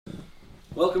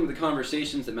Welcome to the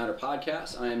Conversations That Matter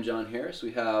podcast. I am John Harris.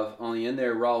 We have on the end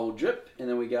there Raul Drip, and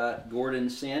then we got Gordon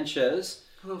Sanchez.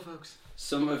 Hello, folks.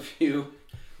 Some of you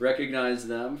recognize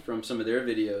them from some of their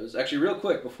videos. Actually, real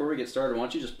quick, before we get started, why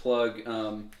don't you just plug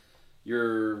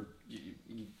your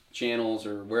channels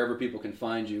or wherever people can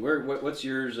find you. What's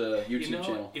yours YouTube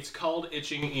channel? It's called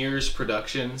Itching Ears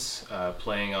Productions,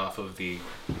 playing off of the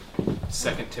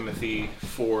 2 Timothy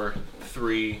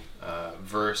 4:3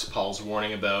 verse, Paul's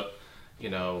warning about,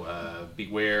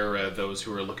 beware those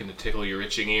who are looking to tickle your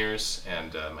itching ears.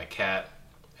 And my cat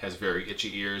has very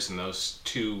itchy ears, and those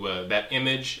two, that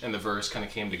image and the verse kind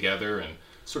of came together and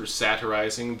sort of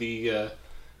satirizing the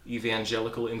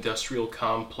evangelical industrial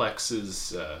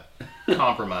complex's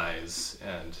compromise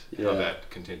and how that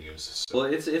continues. So, well,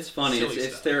 it's funny.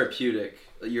 It's therapeutic,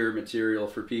 your material,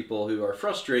 for people who are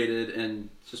frustrated and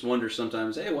just wonder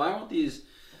sometimes, hey, why won't these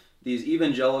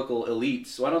evangelical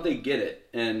elites, why don't they get it?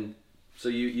 And so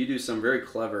you do some very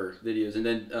clever videos. And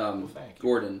then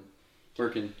Gordon,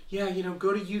 working. Yeah,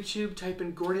 go to YouTube, type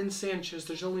in Gordon Sanchez.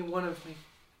 There's only one of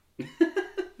me.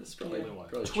 That's probably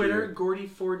Twitter,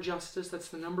 Gordy4Justice. That's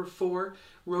the number 4.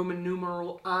 Roman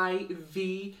numeral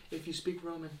IV if you speak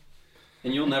Roman.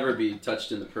 And you'll never be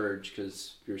touched in the purge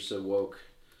because you're so woke.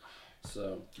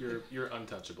 So you're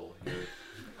untouchable.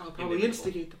 I'll probably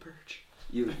instigate the purge.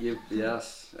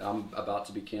 Yes, I'm about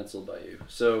to be canceled by you.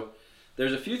 So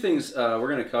there's a few things we're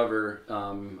going to cover.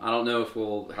 I don't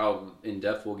know how in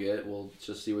depth we'll get. We'll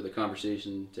just see where the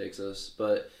conversation takes us.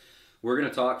 But we're going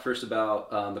to talk first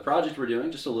about the project we're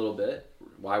doing, just a little bit,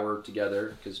 why we're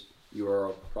together, because you are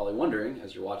probably wondering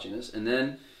as you're watching this. And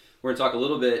then we're going to talk a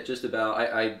little bit just about,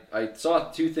 I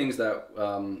saw two things that,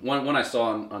 one I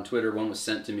saw on Twitter, one was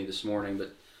sent to me this morning,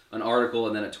 but an article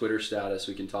and then a Twitter status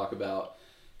we can talk about,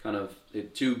 kind of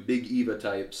two big Eva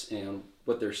types and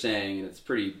what they're saying, and it's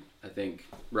pretty, I think,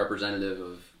 representative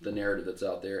of the narrative that's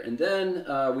out there. And then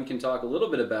we can talk a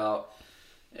little bit about,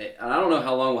 and I don't know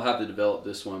how long we'll have to develop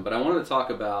this one, but I wanted to talk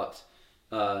about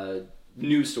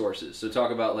news sources. So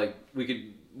talk about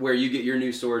where you get your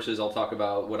news sources. I'll talk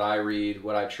about what I read,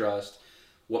 what I trust,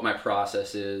 what my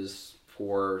process is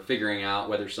for figuring out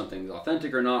whether something's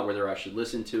authentic or not, whether I should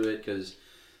listen to it, because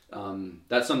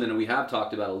that's something that we have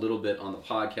talked about a little bit on the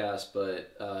podcast,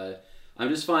 but I'm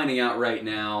just finding out right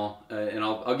now, and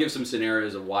I'll give some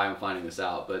scenarios of why I'm finding this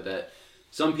out, but that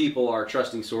some people are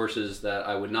trusting sources that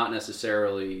I would not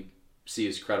necessarily see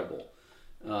as credible.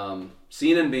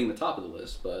 CNN being the top of the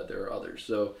list, but there are others.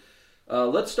 So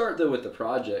let's start though with the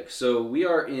project. So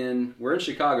we're in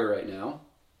Chicago right now,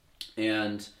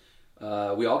 and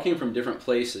we all came from different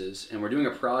places, and we're doing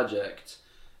a project.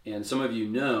 And some of you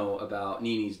know about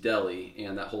Nini's Deli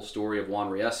and that whole story of Juan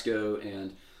Riesco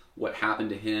and what happened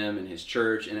to him and his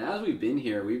church. And as we've been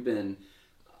here,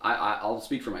 I'll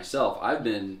speak for myself, I've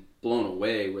been blown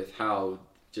away with how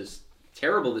just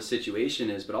terrible the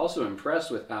situation is, but also impressed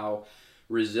with how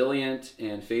resilient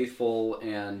and faithful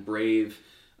and brave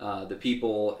the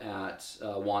people at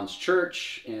Juan's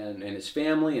church and his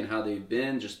family, and how they've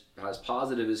been just as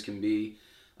positive as can be,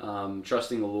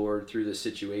 trusting the Lord through this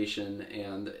situation.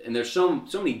 And there's so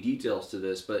many details to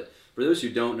this, but for those who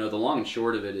don't know, the long and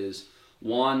short of it is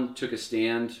Juan took a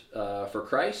stand for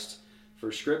Christ,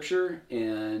 for Scripture,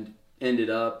 and ended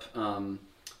up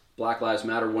Black Lives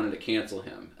Matter wanted to cancel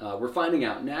him. We're finding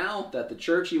out now that the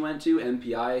church he went to,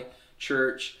 MPI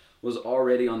Church, was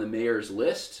already on the mayor's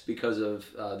list because of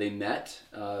they met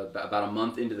about a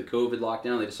month into the COVID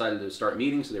lockdown. They decided to start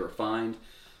meeting, so they were fined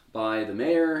by the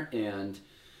mayor. And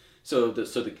so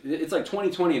it's like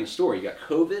 2020 in a story. You got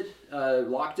COVID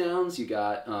lockdowns, you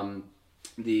got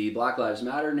the Black Lives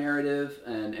Matter narrative,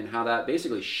 and how that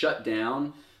basically shut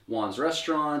down Juan's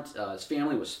restaurant. His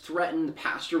family was threatened, the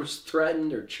pastor was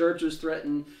threatened, their church was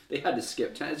threatened. They had to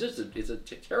skip town. It's a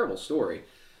terrible story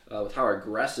with how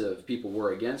aggressive people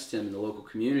were against him in the local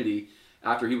community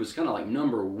after he was kind of like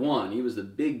number one. He was the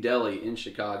big deli in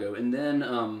Chicago. And then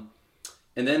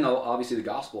obviously the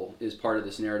gospel is part of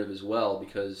this narrative as well,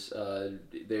 because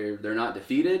they're not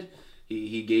defeated.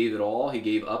 He gave it all. He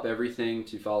gave up everything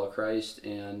to follow Christ,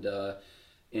 and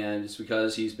it's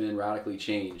because he's been radically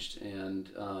changed. And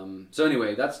so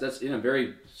anyway, that's in a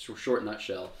very short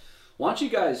nutshell. Why don't you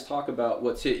guys talk about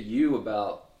what's hit you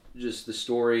about just the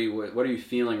story? What are you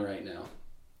feeling right now?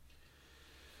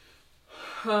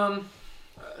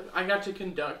 I got to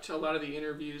conduct a lot of the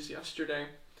interviews yesterday.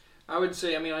 I would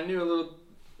say, I knew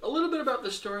a little bit about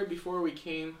the story before we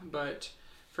came, but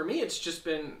for me, it's just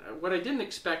been what I didn't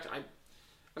expect.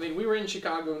 We were in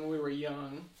Chicago when we were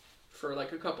young for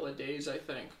like a couple of days, I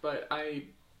think, but I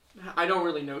don't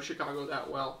really know Chicago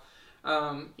that well.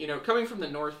 Coming from the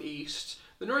Northeast,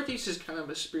 the Northeast is kind of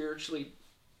a spiritually,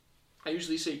 I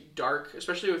usually say dark,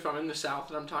 especially if I'm in the South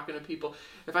and I'm talking to people.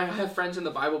 If I have friends in the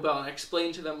Bible Belt and I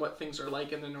explain to them what things are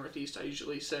like in the Northeast, I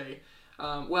usually say,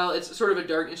 well, it's sort of a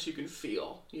darkness you can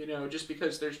feel, just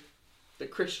because there's the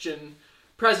Christian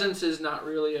presence is not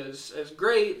really as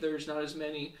great. There's not as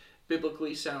many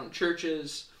biblically sound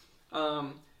churches.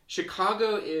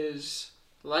 Chicago is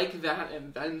like that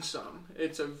and then some.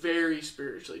 It's a very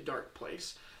spiritually dark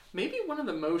place. Maybe one of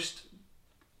the most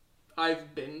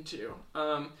I've been to.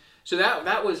 So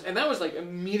that was like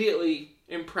immediately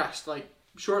impressed, like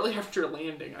shortly after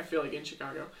landing, I feel like, in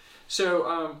Chicago.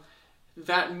 So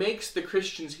that makes the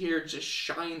Christians here just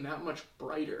shine that much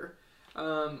brighter.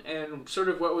 And sort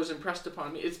of what was impressed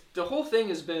upon me, the whole thing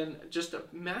has been just a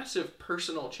massive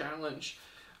personal challenge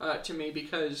to me,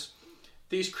 because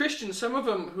these Christians,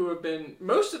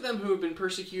 most of them who have been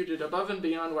persecuted above and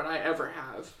beyond what I ever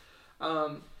have,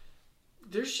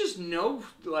 there's just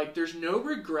there's no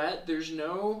regret,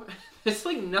 it's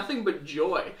like nothing but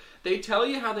joy. They tell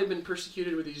you how they've been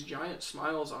persecuted with these giant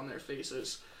smiles on their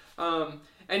faces. And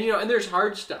there's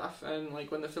hard stuff, and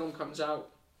like when the film comes out,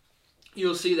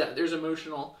 you'll see that there's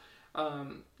emotional.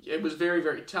 It was very,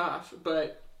 very tough,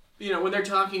 but when they're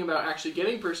talking about actually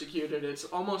getting persecuted, it's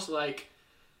almost like,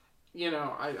 I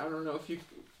don't know if you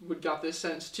would got this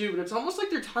sense too, but it's almost like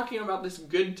they're talking about this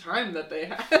good time that they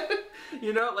had.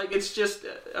 Like it's just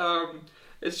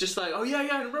like, oh yeah,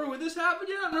 I remember when this happened.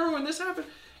 Yeah, I remember when this happened.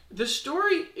 The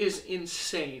story is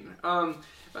insane.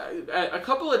 A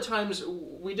couple of times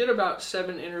we did about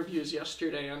 7 interviews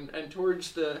yesterday, and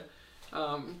towards the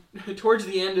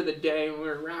end of the day when we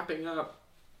were wrapping up,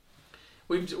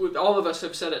 all of us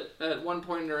have said it at one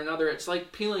point or another. It's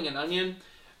like peeling an onion.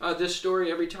 This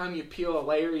story, every time you peel a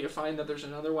layer, you find that there's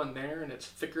another one there, and it's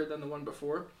thicker than the one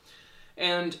before.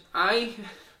 And I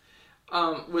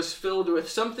was filled with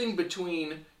something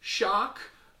between shock,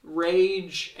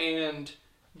 rage, and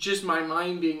just my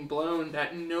mind being blown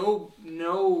that no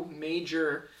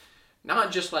major,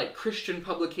 not just like Christian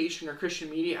publication or Christian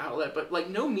media outlet, but like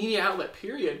no media outlet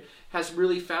period has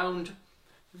really found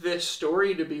this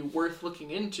story to be worth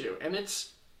looking into. And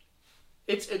it's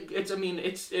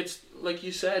like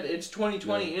you said, it's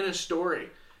 2020 in a story.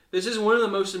 This is one of the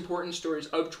most important stories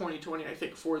of 2020, I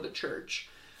think, for the church.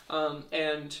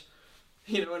 And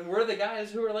we're the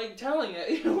guys who are like telling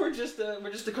it. We're just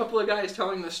a couple of guys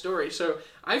telling the story. So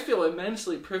I feel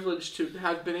immensely privileged to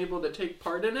have been able to take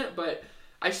part in it, but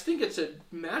I think it's a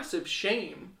massive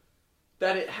shame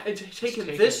that it's taken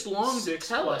this long to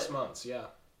tell it. 6+ months, yeah.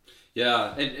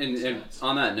 Yeah, and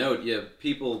on that note,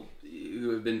 people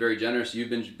who have been very generous, you've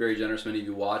been very generous, many of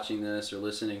you watching this or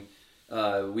listening,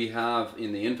 we have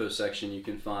in the info section, you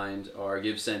can find our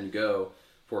Give, Send, Go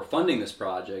for funding this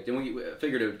project. And we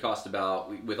figured it would cost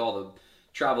about, with all the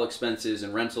travel expenses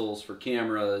and rentals for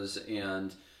cameras,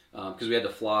 and because we had to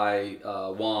fly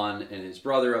Juan and his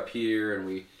brother up here,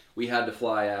 and we had to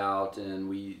fly out,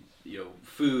 and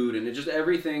food, and it just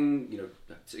everything,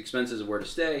 expenses of where to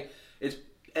stay. It's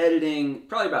editing,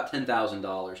 probably about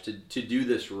 $10,000 to do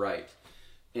this right.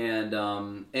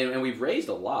 And we've raised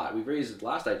a lot. We've raised,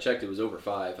 last I checked, it was over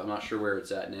 5. I'm not sure where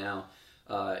it's at now.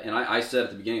 And I said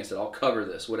at the beginning, I said, I'll cover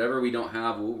this. Whatever we don't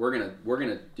have, we're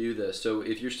gonna do this. So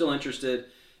if you're still interested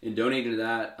in donating to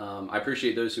that, I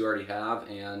appreciate those who already have,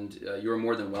 and you're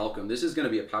more than welcome. This is going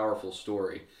to be a powerful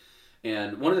story.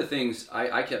 And one of the things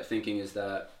I kept thinking is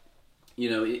that,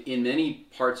 in many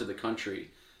parts of the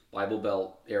country, Bible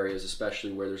Belt areas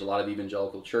especially, where there's a lot of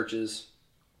evangelical churches,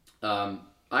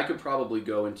 I could probably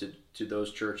go into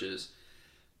those churches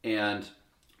and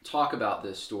talk about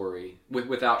this story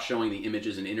without showing the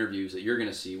images and interviews that you're going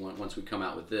to see once we come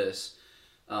out with this.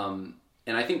 And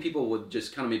I think people would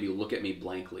just kind of maybe look at me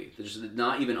blankly. They just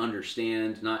not even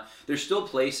understand. There's still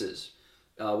places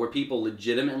where people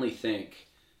legitimately think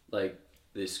like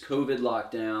this COVID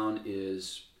lockdown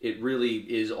really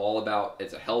is all about,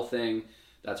 it's a health thing.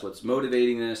 That's what's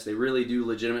motivating this. They really do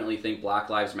legitimately think Black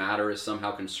Lives Matter is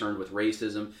somehow concerned with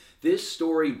racism. This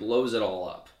story blows it all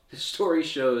up. This story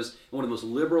shows one of the most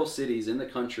liberal cities in the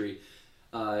country,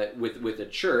 with a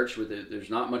church, there's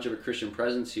not much of a Christian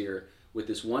presence here, with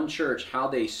this one church, how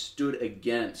they stood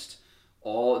against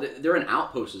they're an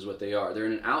outpost is what they are. They're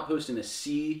an outpost in a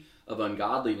sea of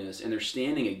ungodliness, and they're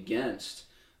standing against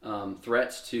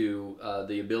threats to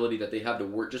the ability that they have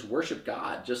to just worship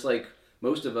God, just like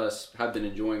most of us have been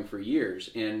enjoying for years.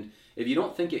 And if you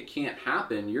don't think it can't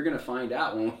happen, you're going to find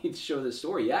out when we show this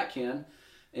story. Yeah, it can.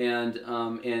 And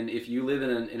if you live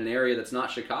in an area that's not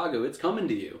Chicago, it's coming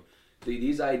to you.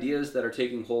 These ideas that are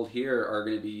taking hold here are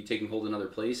going to be taking hold in other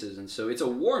places. And so it's a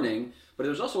warning, but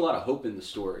there's also a lot of hope in the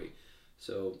story.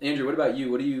 So, Andrew, what about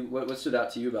you? What stood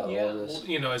out to you about all of this?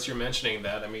 Well, as you're mentioning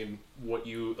that, I mean, what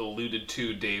you alluded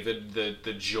to, David,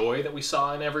 the joy that we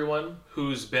saw in everyone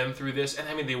who's been through this, and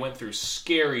I mean, they went through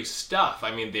scary stuff.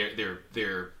 I mean,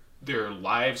 their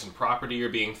lives and property are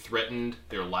being threatened,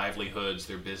 their livelihoods,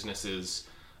 their businesses,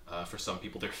 for some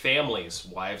people, their families,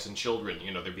 wives and children.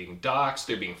 They're being doxxed,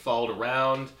 they're being followed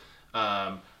around,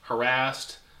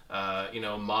 harassed.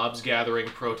 Mobs gathering,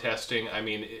 protesting. I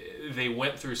mean, they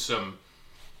went through some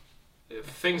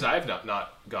things I've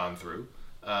not gone through,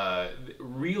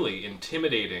 really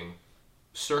intimidating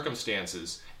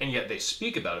circumstances, and yet they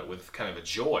speak about it with kind of a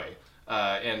joy.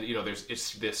 And there's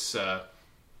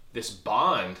this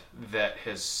bond that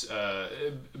has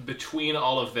between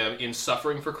all of them in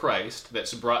suffering for Christ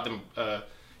that's brought them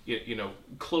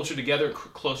closer together,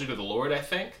 closer to the Lord. I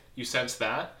think you sense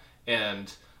that,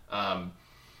 and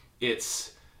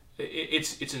it's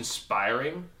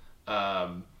inspiring.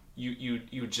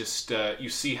 You just you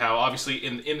see how obviously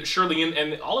in Shirley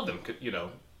and all of them could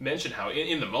mention how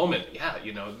in the moment,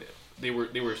 they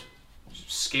were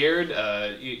scared,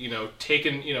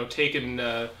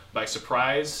 taken by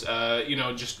surprise,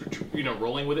 just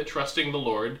rolling with it, trusting the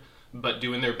Lord, but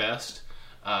doing their best.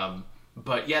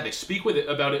 But yeah, they speak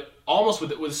about it almost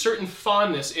with a certain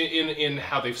fondness in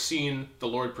how they've seen the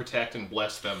Lord protect and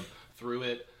bless them through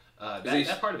it.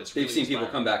 That part of it's really they've seen inspiring.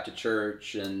 people come back to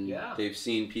church, and they've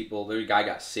seen people. Their guy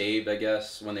got saved, I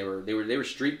guess, when they were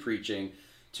street preaching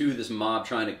to this mob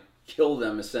trying to kill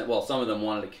them. Well, some of them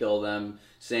wanted to kill them,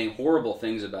 saying horrible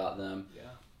things about them. Yeah.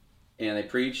 And they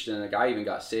preached, and a guy even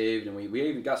got saved. And we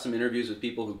even got some interviews with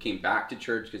people who came back to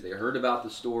church because they heard about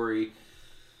the story.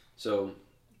 So,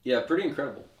 yeah, pretty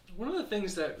incredible. One of the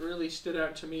things that really stood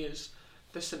out to me is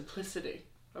the simplicity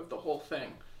of the whole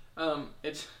thing.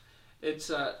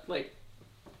 It's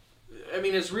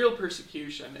real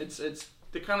persecution. It's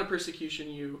the kind of persecution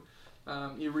you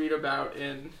read about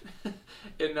in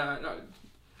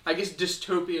I guess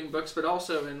dystopian books, but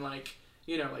also in like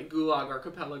Gulag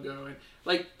Archipelago, and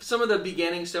like some of the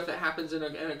beginning stuff that happens in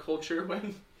a culture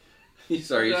when.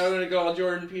 Sorry, I'm gonna go all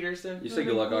Jordan Peterson. You say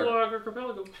Gulag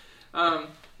Archipelago.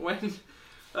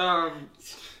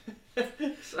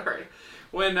 Sorry.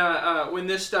 When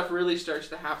this stuff really starts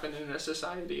to happen in a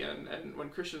society, and when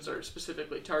Christians are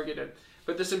specifically targeted,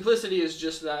 but the simplicity is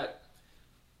just that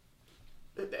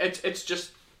it's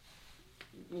just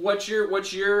what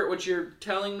you're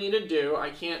telling me to do, I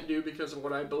can't do because of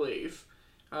what I believe.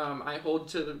 I hold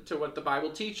to what the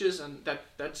Bible teaches, and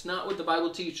that's not what the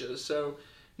Bible teaches. So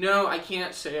no, I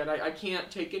can't say it. I can't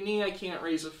take a knee. I can't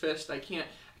raise a fist. I can't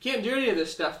do any of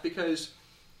this stuff because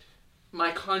my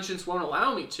conscience won't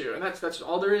allow me to, and that's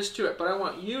all there is to it. But I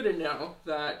want you to know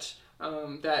that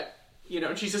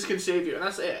Jesus can save you, and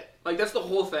that's it. Like, that's the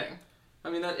whole thing. I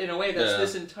mean, that in a way, that's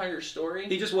this entire story.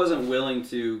 He just wasn't willing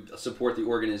to support the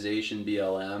organization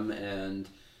BLM, and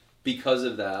because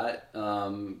of that, it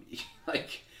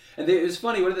was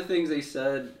funny. One of the things they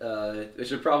said, I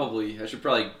should probably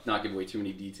not give away too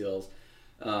many details,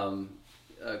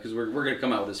 because we're going to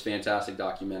come out with this fantastic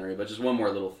documentary. But just one more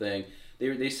little thing.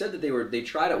 They said that they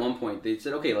tried at one point. They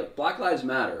said, okay, like Black Lives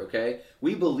Matter. Okay,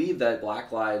 we believe that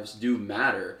Black lives do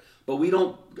matter, but we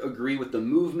don't agree with the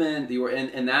movement.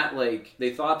 And that, like, they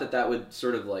thought that would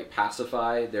sort of like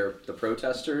pacify the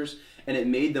protesters, and it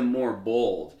made them more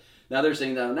bold. Now they're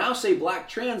saying now say Black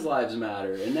trans lives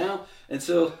matter, and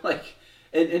so like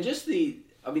and just the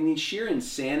sheer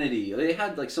insanity. They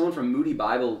had like someone from Moody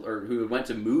Bible or who went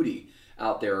to Moody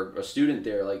out there, or a student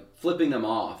there, like flipping them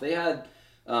off. They had.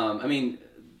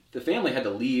 The family had to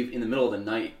leave in the middle of the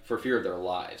night for fear of their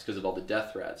lives because of all the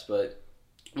death threats. But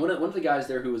one of the guys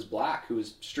there who was black, who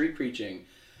was street preaching,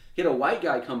 he had a white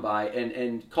guy come by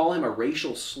and call him a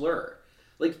racial slur.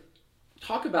 Like,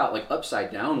 talk about like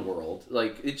upside down world.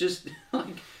 Like, it just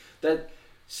like that.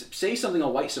 Say something a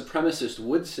white supremacist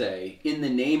would say in the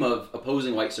name of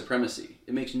opposing white supremacy.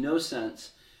 It makes no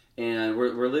sense. And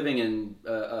we're living in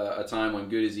a time when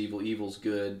good is evil, evil's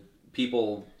good.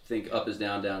 People think up is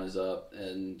down, down is up,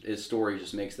 and his story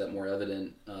just makes that more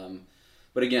evident.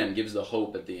 But again, gives the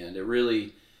hope at the end. It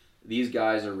really, these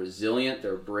guys are resilient,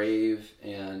 they're brave,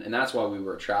 and that's why we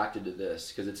were attracted to this,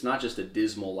 because it's not just a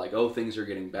dismal, like, oh, things are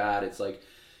getting bad. It's like,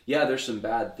 yeah, there's some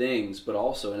bad things, but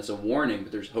also, and it's a warning,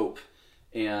 but there's hope.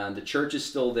 And the church is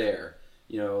still there.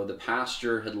 The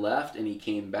pastor had left, and he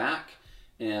came back,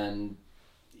 and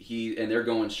they're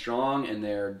going strong, and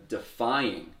they're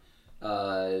defying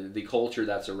the culture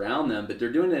that's around them, but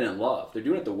they're doing it in love. They're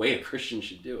doing it the way a Christian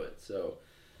should do it. So,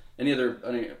 any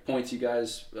points you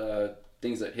guys,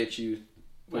 things that hit you,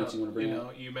 points you want to bring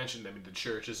up? You mentioned the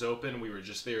church is open. We were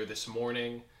just there this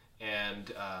morning,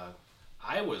 and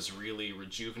I was really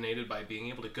rejuvenated by being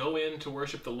able to go in to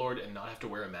worship the Lord and not have to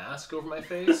wear a mask over my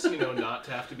face, not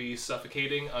to have to be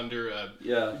suffocating under a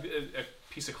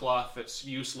piece of cloth that's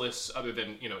useless, other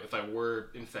than, if I were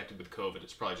infected with COVID,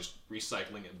 it's probably just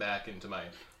recycling it back into my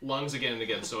lungs again and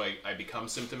again, so I become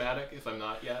symptomatic if I'm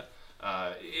not yet.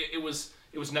 It was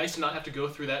nice to not have to go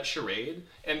through that charade,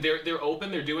 and they're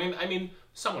open, they're doing,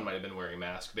 someone might have been wearing a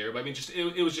mask there, but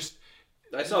it was just...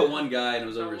 I saw one guy and it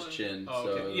was over his chin. Oh, so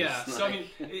okay. Yeah, so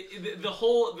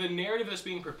the narrative that's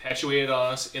being perpetuated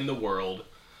on us in the world,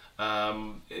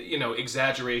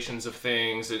 exaggerations of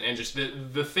things, and just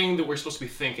the thing that we're supposed to be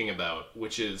thinking about,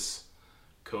 which is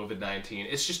COVID-19.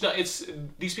 It's just not,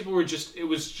 these people it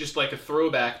was just like a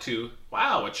throwback to,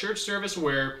 wow, a church service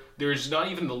where there's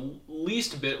not even the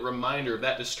least bit reminder of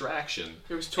that distraction.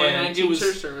 It was 2019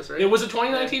 church service, right? It was a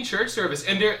 2019 church service,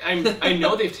 and I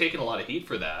know they've taken a lot of heat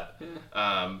for that.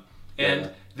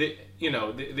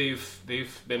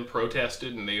 They've been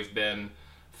protested and they've been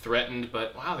threatened,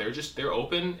 but wow, they're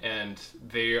open, and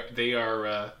they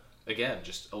are again,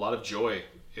 just a lot of joy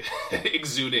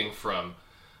exuding from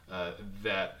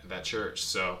that church.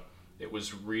 So it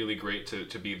was really great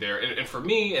to be there, and for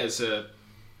me, as in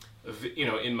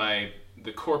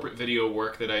the corporate video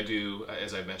work that I do,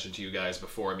 as I've mentioned to you guys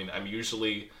before, I'm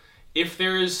usually, if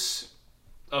there's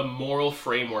a moral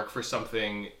framework for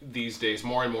something these days,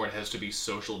 more and more it has to be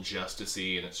social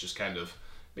justice-y, and it's just kind of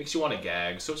makes you want to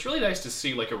gag. So it's really nice to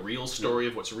see like a real story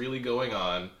of what's really going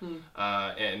on.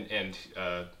 And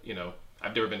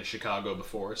I've never been to Chicago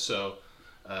before, so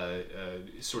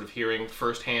sort of hearing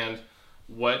firsthand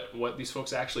what these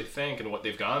folks actually think and what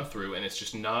they've gone through, and it's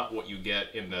just not what you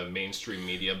get in the mainstream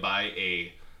media by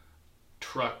a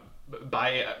truckload,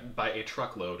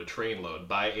 a train load,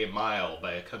 by a mile,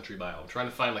 by a country mile. I'm trying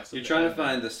to find You're trying to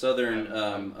find the southern.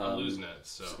 I'm losing it.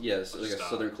 So yes, like a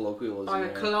southern colloquialism. By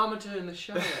a kilometer in the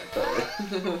Shire.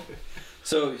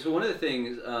 So one of the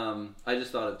things I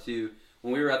just thought of too,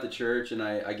 when we were at the church, and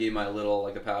I gave my little,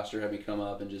 like, the pastor had me come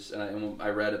up and I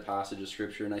read a passage of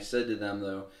scripture, and I said to them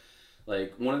though,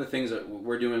 like, one of the things that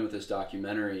we're doing with this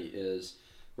documentary is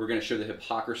we're going to show the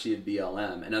hypocrisy of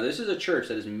BLM. And now this is a church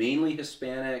that is mainly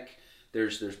Hispanic.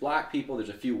 There's black people, there's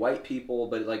a few white people,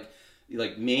 but like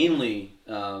mainly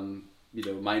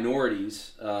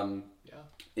minorities. And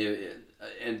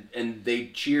they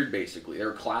cheered basically. They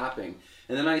were clapping.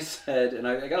 And then I said, and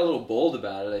I got a little bold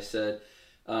about it. I said,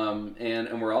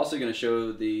 and we're also going to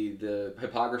show the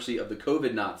hypocrisy of the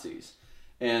COVID Nazis.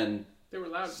 And they were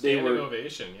loud. Standing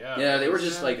ovation, yeah. Yeah, they were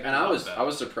just like, and I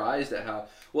was surprised at how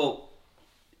well.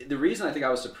 The reason I think I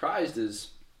was surprised is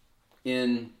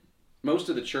in most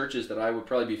of the churches that I would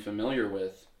probably be familiar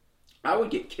with, I would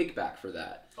get kickback for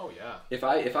that. Oh yeah. If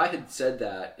I had said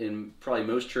that in probably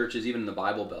most churches, even in the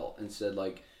Bible Belt, and said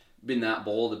like been that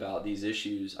bold about these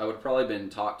issues, I would have probably been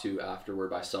talked to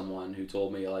afterward by someone who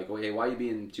told me like, well, hey, why are you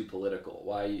being too political?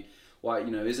 Why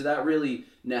is that really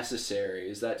necessary?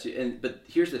 Is that but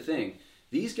here's the thing,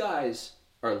 these guys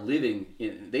are living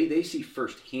in, they see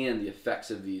firsthand the effects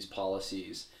of these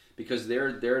policies because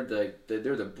they're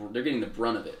getting the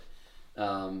brunt of it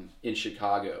in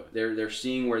Chicago. They're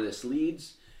seeing where this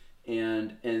leads,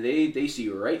 and they see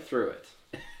right through it,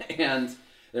 and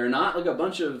they're not like a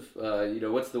bunch of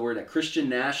what's the word, a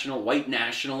Christian white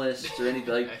nationalists or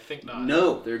anything like. I think not.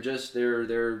 No, they're just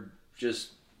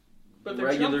But they're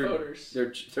regular Trump voters.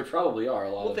 There probably are a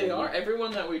lot of them. Well, they are.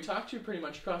 Everyone that we talked to pretty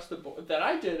much across the board, that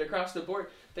I did across the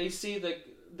board, they see the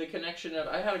connection of,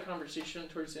 I had a conversation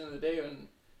towards the end of the day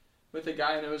with a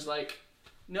guy, and it was like,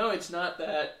 no, it's not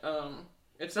that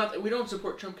we don't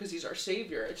support Trump because he's our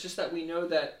savior. It's just that we know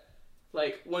that,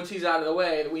 like, once he's out of the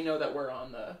way, we know that we're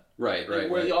on the... Right.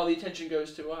 All the attention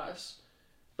goes to us.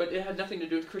 But it had nothing to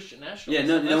do with Christian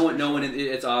nationalism. Yeah, no one,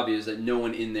 it's obvious that no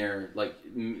one in there, like...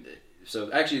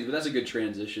 So actually, that's a good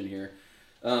transition here.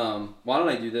 Why don't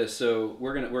I do this? So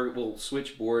we'll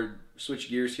switch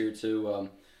gears here to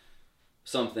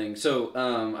something. So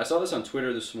I saw this on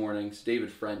Twitter this morning. It's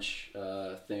David French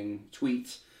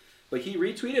tweets, but he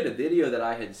retweeted a video that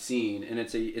I had seen, and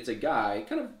it's a guy,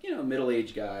 kind of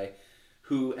middle-aged guy,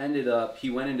 who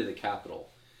went into the Capitol.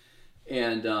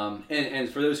 And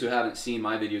for those who haven't seen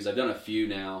my videos, I've done a few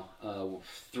now,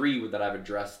 3 that I've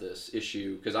addressed this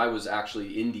issue, because I was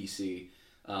actually in D.C.,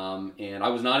 and I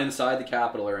was not inside the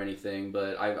Capitol or anything,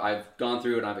 but I've gone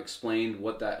through and I've explained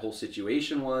what that whole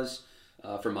situation was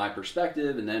from my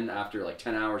perspective, and then after like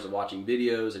 10 hours of watching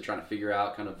videos and trying to figure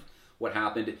out kind of what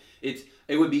happened, it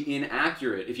would be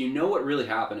inaccurate. If you know what really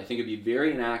happened, I think it'd be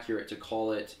very inaccurate to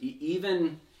call it,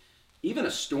 even even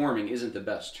a storming isn't the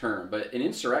best term, but an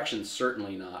insurrection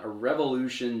certainly not. A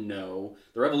revolution, no.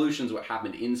 The revolution's what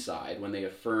happened inside when they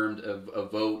affirmed a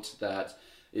vote that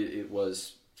it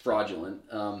was fraudulent.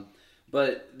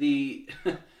 But the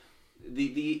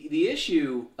the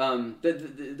issue,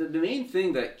 the main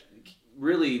thing that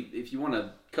really, if you want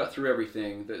to cut through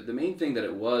everything, the main thing that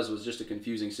it was just a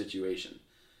confusing situation.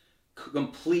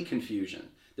 Complete confusion.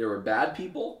 There were bad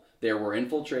people. There were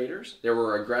infiltrators. There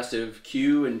were aggressive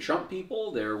Q and Trump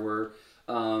people. There were,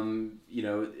 and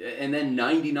then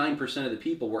 99% of the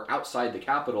people were outside the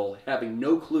Capitol having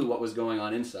no clue what was going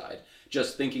on inside,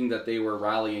 just thinking that they were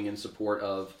rallying in support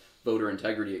of voter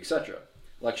integrity, etc.,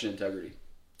 election integrity.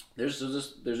 There's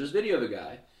this video of a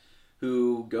guy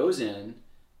who goes in,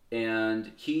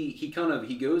 and he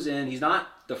goes in. He's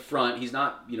not the front. He's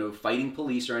not fighting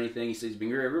police or anything. He says he's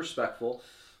being very respectful,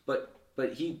 but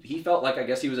he felt like, I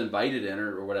guess he was invited in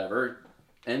or whatever.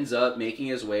 Ends up making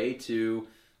his way to,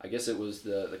 I guess it was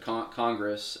the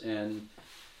Congress and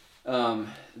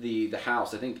the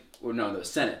House, I think, or no, the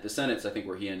Senate. The Senate's, I think,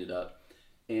 where he ended up,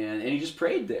 and he just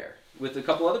prayed there with a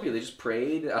couple other people. They just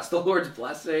prayed, asked the Lord's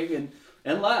blessing,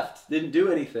 and left. Didn't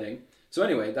do anything. So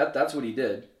anyway, that's what he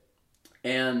did,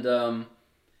 and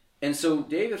so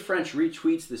David French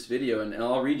retweets this video, and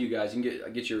I'll read you guys. You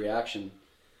can get your reaction.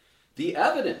 The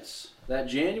evidence that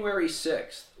January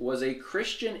 6th was a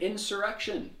Christian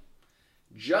insurrection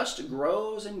just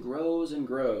grows and grows and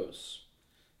grows.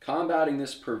 Combating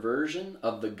this perversion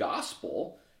of the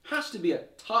gospel has to be a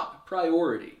top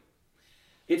priority.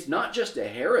 It's not just a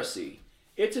heresy,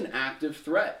 it's an active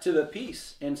threat to the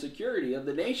peace and security of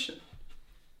the nation.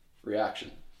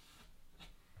 Reaction.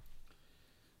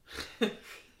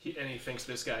 And he thinks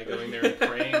this guy going there and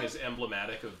praying is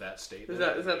emblematic of that statement.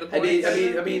 Is that the point?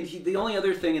 I mean, the only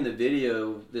other thing in the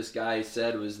video this guy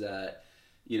said was that,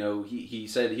 he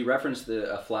said he referenced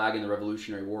a flag in the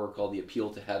Revolutionary War called the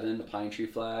Appeal to Heaven, the pine tree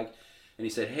flag, and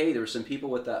he said, "Hey, there were some people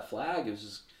with that flag." It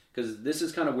was because this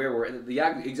is kind of where we're. The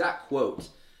exact quote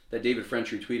that David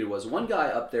French retweeted was, "One guy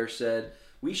up there said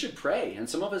we should pray, and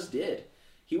some of us did.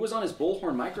 He was on his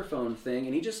bullhorn microphone thing,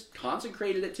 and he just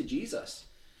consecrated it to Jesus." ...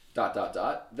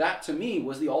 That to me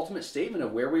was the ultimate statement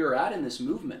of where we were at in this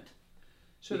movement.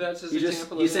 So that's his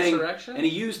example of insurrection? And he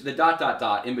used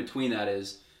the ... in between that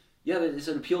is, it's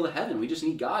an appeal to heaven. We just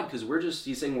need God because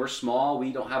he's saying we're small,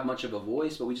 we don't have much of a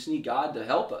voice, but we just need God to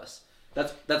help us.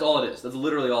 That's all it is. That's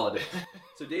literally all it is.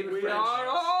 So David French... We are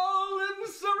all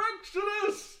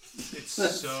insurrectionists! It's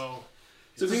so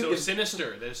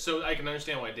sinister. So I can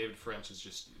understand why David French is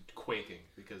just quaking,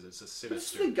 because it's a sinister.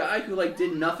 This is the guy who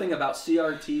did nothing about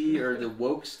CRT or the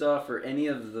woke stuff or any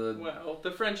of the. Well, the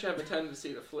French have a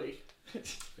tendency to flee.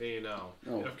 You know,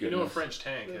 a French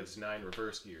tank has 9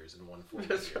 reverse gears and 1 forward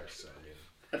gear. So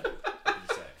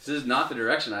this is not the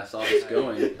direction I saw this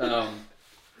going.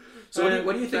 So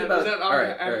what do you think about that?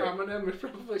 Homonym? We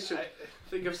probably should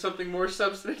think of something more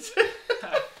substantive.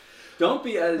 Don't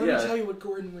be as. Let me tell you what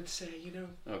Gordon would say.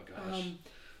 Oh gosh.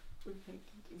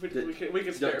 We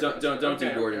can spare. Don't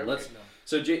do Gordon. Okay.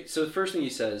 So the first thing he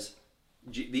says,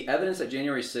 the evidence that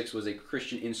January 6th was a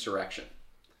Christian insurrection.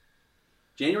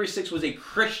 January 6th was a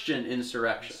Christian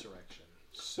insurrection.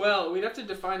 So, well, we'd have to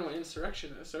define what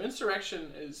insurrection is. So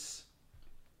insurrection is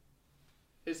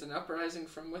an uprising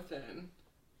from within,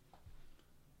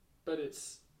 but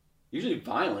it's usually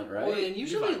violent, right? Well, and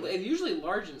usually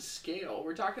large in scale.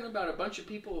 We're talking about a bunch of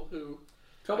people who.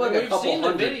 A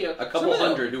couple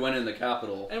hundred who went in the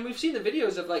Capitol. And we've seen the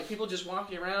videos of people just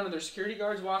walking around and their security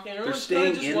guards walking. They're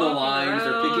staying in the lines.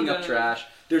 They're picking up trash.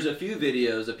 There's a few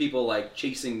videos of people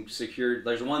chasing security.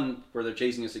 There's one where they're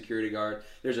chasing a security guard.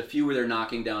 There's a few where they're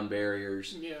knocking down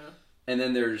barriers. Yeah. And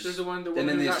then there's the one who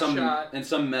got shot. And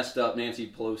some messed up Nancy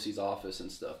Pelosi's office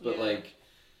and stuff. But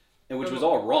which was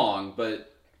all wrong. But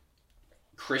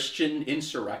Christian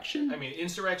insurrection? I mean,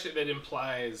 insurrection that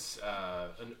implies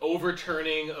an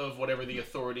overturning of whatever the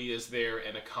authority is there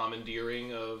and a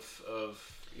commandeering of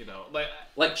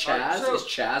like Chaz. Is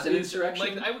Chaz an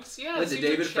insurrection? Did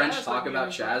David French talk about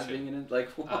Chaz being in it?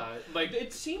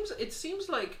 It seems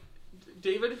like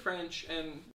David French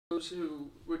and those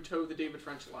who would toe the David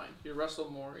French line. Your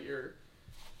Russell Moore, your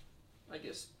I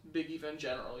guess Big Even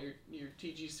General, your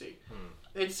TGC.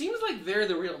 It seems like they're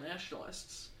the real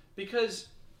nationalists. Because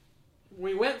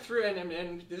we went through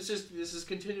and this is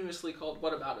continuously called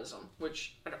whataboutism,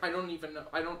 which I don't even know.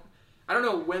 I don't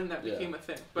know when that became a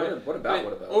thing. But what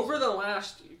about over the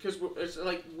last, because it's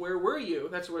where were you?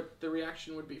 That's what the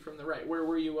reaction would be from the right. Where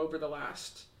were you over the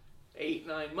last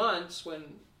 8-9 months when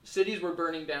cities were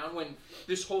burning down? When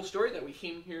this whole story that we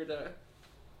came here to,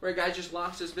 where a guy just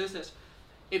lost his business,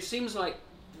 it seems like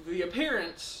the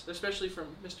appearance, especially from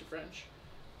Mr. French,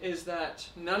 is that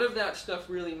none of that stuff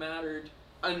really mattered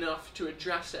enough to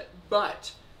address it.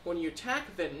 But when you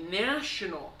attack the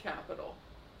national capital,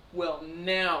 well,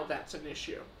 now that's an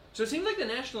issue. So it seems like the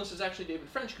nationalist is actually David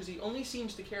French, because he only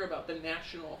seems to care about the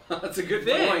national That's a good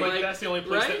thing. point. Like, that's the only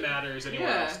place right? that matters. Anyone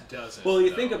Yeah. else doesn't. Well, you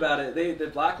though. think about it, the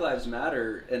Black Lives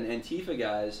Matter and Antifa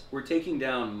guys were taking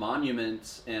down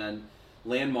monuments and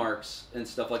landmarks and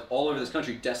stuff like all over this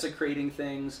country, desecrating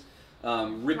things,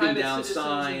 ripping Private down citizens and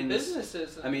signs.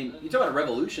 businesses. I mean, you talk about a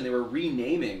revolution. They were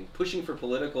renaming, pushing for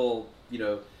political,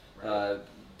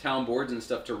 town boards and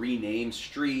stuff to rename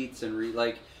streets and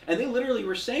and they literally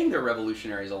were saying they're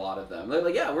revolutionaries. A lot of them, they're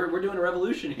like, yeah, we're doing a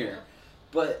revolution here.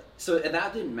 But and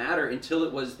that didn't matter until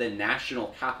it was the national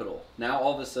capital. Now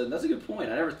all of a sudden, that's a good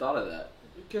point. I never thought of that.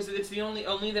 Because it's the only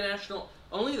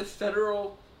the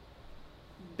federal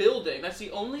building. That's the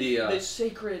only the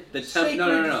sacred. Sacred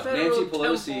no. federal Nancy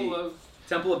Pelosi. Temple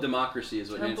Temple of Democracy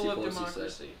is what Temple Nancy of Pelosi Democracy.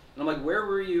 said. And I'm like, where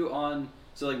were you on?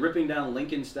 So like ripping down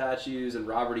Lincoln statues and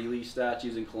Robert E. Lee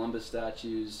statues and Columbus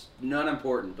statues, not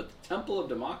important. But the Temple of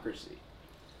Democracy.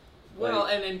 Well,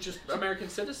 and just American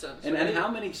citizens. And right?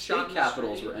 how many Shot state in the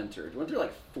capitals street. were entered? Weren't there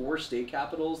like 4 state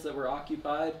capitals that were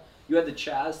occupied? You had the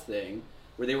Chaz thing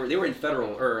where they were in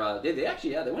federal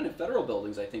they went in federal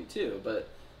buildings, I think, too, but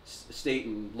state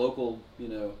and local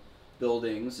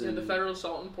buildings. You And had the federal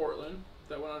assault in Portland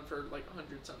that went on for like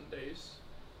 100-something days.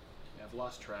 Yeah, I've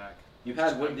lost track. You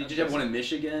had what? Did you have one in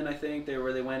Michigan? I think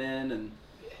where they went in and.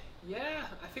 Yeah,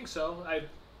 I think so.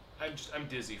 I'm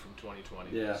dizzy from 2020.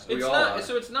 Yeah. So. We all are.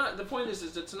 So it's not. The point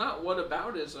is it's not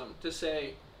whataboutism to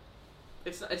say.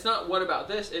 It's not what about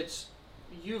this. It's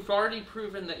you've already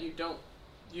proven that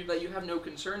that you have no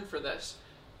concern for this.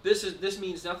 This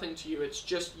means nothing to you. It's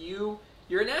just you.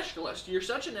 You're a nationalist. You're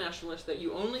such a nationalist that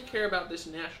you only care about this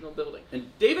national building. And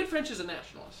David French is a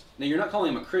nationalist. Now you're not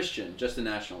calling him a Christian, just a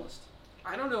nationalist.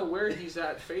 I don't know where he's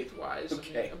at faith-wise.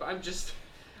 Okay.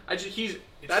 That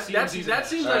seems That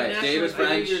seems All like right, nationalist David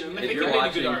French, behavior to I me. if think you're you made a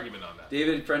watching, good argument on that.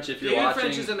 David French, if you're David watching,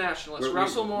 French is a nationalist.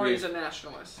 Russell Moore is a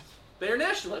nationalist. They're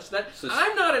nationalists.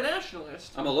 I'm not a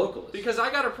nationalist I'm a localist. because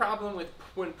I got a problem with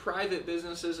when private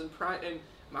businesses and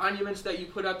monuments that you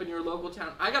put up in your local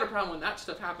town. I got a problem when that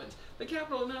stuff happens. The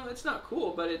Capitol, no, that's not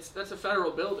cool, but that's a federal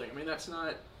building. I mean, that's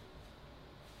not.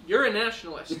 You're a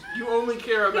nationalist. You only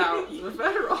care about the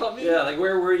federal. I mean, yeah, like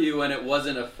where were you when it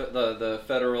wasn't the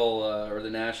federal or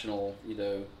the national?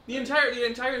 The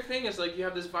entire thing is like you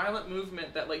have this violent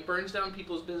movement that like burns down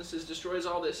people's businesses, destroys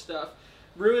all this stuff,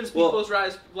 ruins people's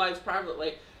lives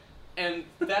privately, and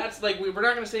that's like we're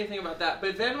not going to say anything about that.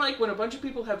 But then like when a bunch of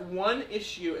people have one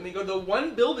issue and they go to the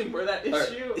one building where that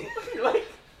issue, you're like,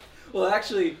 well,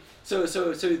 actually, so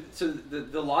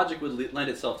the logic would lend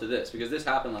itself to this because this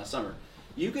happened last summer.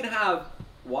 You could have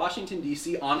Washington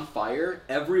D.C. on fire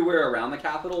everywhere around the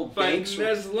Capitol. but Banks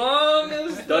as long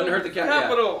as doesn't hurt the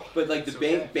Capitol. Yeah. But like the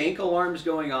okay. bank alarms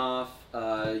going off,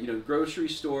 grocery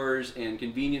stores and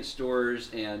convenience stores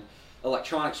and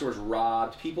electronic stores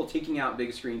robbed, people taking out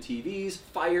big screen TVs,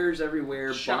 fires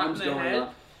everywhere, Shot bombs in the going head.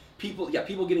 up,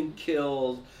 people getting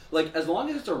killed. Like as long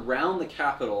as it's around the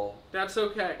Capitol, That's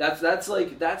okay.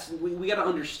 we got to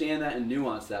understand that and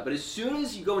nuance that. But as soon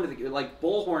as you go into the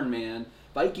Bullhorn Man,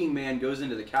 Viking Man goes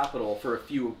into the Capitol for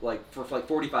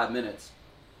 45 minutes,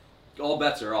 all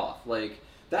bets are off. Like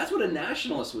that's what a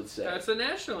nationalist would say. That's a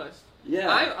nationalist.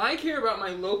 Yeah. I care about my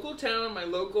local town, my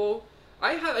local.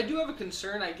 I do have a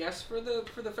concern, I guess, for the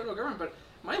federal government, but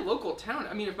my local town.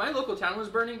 I mean, if my local town was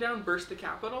burning down, burst the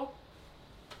Capitol.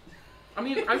 I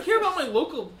mean, I care about my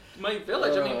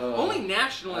village. I mean, only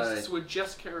nationalists would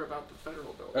just care about the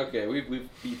federal building. Okay, we've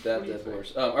beat that What do you dead think?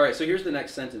 horse. All right, so here's the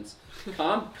next sentence.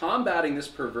 Combating this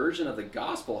perversion of the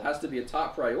gospel has to be a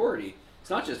top priority. It's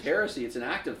not just heresy, it's an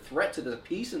active threat to the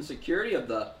peace and security of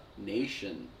the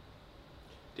nation.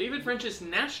 David French's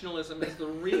nationalism is the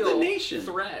real nation.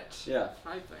 threat. Yeah.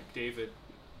 I think. David,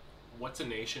 what's a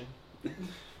nation?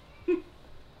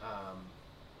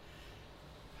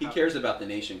 He cares about the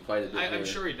nation quite a bit. I'm here.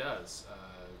 sure he does.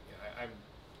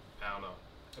 I don't know.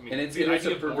 I mean, And it's the a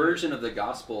idea of perversion of the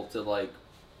gospel to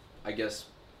I guess,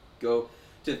 go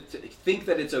to think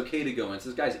that it's okay to go in. So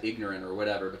this guy's ignorant or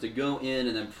whatever, but to go in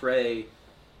and then pray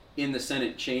in the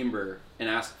Senate chamber and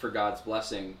ask for God's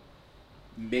blessing,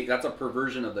 that's a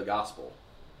perversion of the gospel.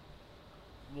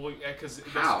 Well, yeah,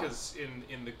 because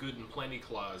in the Good and Plenty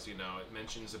clause, it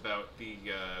mentions about the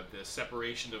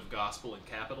separation of gospel and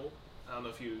capital. I don't know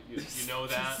if you know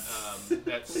that.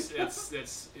 That's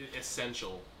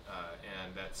essential,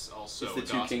 and that's also It's the a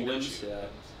two gospel kingdoms, issue. yeah. And,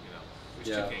 there's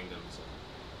Yeah. two kingdoms,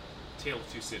 tale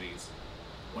of two cities.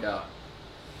 Yeah.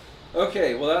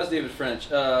 Okay, well that was David French.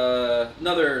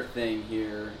 Another thing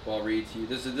here, I'll read to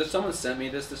you. Someone sent me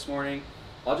this morning.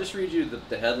 I'll just read you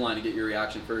the headline to get your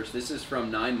reaction first. This is from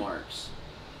 9 Marks.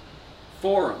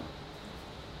 Forum.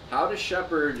 How to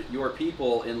shepherd your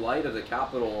people in light of the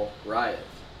Capitol riot.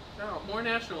 No, more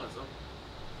nationalism.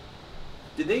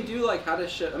 Did they do like how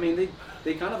to I mean,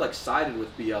 they kind of like sided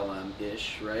with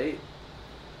BLM-ish, right?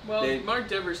 Well, Mark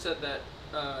Dever said that,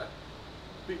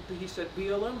 he said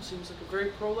BLM seems like a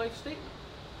very pro-life statement.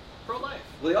 Pro-life.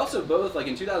 Well, they also both, like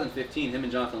in 2015, him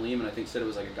and Jonathan Lehman, I think, said it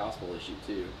was like a gospel issue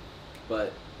too.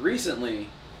 But recently,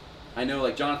 I know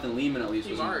like Jonathan Lehman at least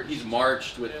he's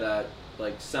marched with that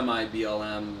like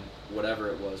semi-BLM whatever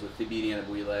it was with Thabiti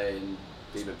Anyabwile and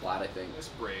David Platt, I think. It's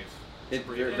brave. It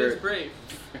is brave.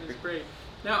 It's brave.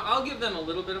 Now, I'll give them a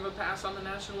little bit of a pass on the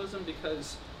nationalism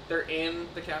because they're in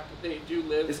the capital. They do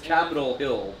live. It's Capitol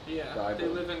Hill. Yeah, Bible. They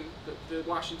live in the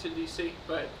Washington D.C.,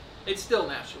 but it's still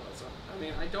nationalism. I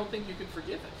mean, I don't think you can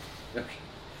forgive it. Okay.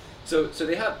 So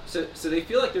they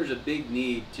feel like there's a big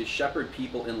need to shepherd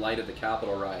people in light of the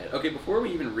Capitol riot. Okay, before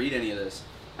we even read any of this,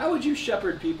 how would you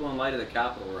shepherd people in light of the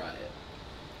Capitol riot?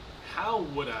 How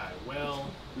would I? Well,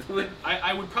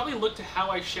 I would probably look to how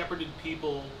I shepherded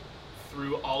people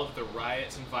through all of the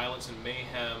riots and violence and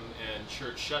mayhem and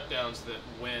church shutdowns that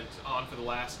went on for the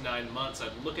last 9 months.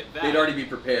 I'd look at that. They'd already be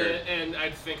prepared. And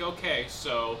I'd think, okay,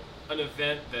 so an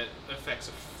event that affects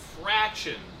a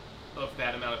fraction of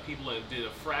that amount of people and did a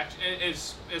fraction,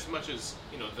 as much as,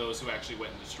 you know, those who actually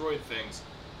went and destroyed things,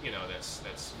 you know,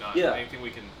 that's not anything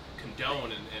we can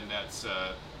condone, and that's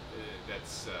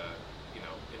you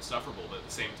know, insufferable. But at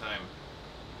the same time,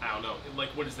 I don't know, like,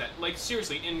 what is that? Like,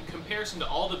 seriously, in comparison to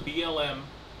all the BLM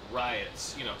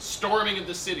riots, you know, storming of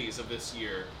the cities of this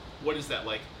year, what is that,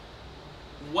 like,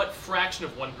 what fraction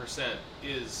of 1%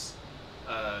 is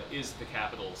the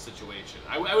Capitol situation?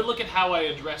 I would look at how I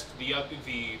addressed the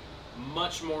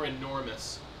much more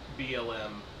enormous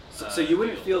BLM. So you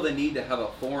wouldn't feel the need to have a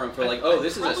forum for like,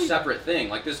 this is a separate thing,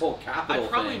 like this whole Capitol thing.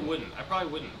 I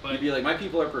probably wouldn't. But you'd be like, my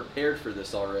people are prepared for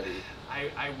this already.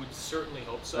 I would certainly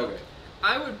hope so. Okay.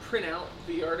 I would print out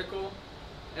the article,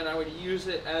 and I would use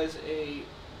it as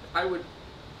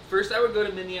first I would go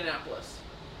to Minneapolis.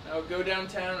 I would go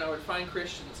downtown, I would find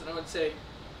Christians, and I would say,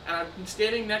 and I'm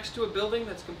standing next to a building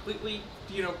that's completely,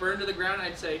 you know, burned to the ground,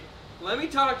 I'd say, let me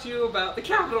talk to you about the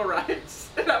Capitol riots.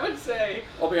 And I would say,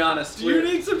 I'll be honest, do you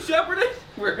need some shepherding?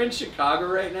 We're in Chicago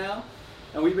right now,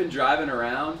 and we've been driving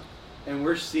around, and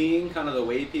we're seeing kind of the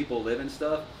way people live and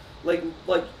stuff. Like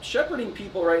shepherding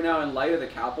people right now in light of the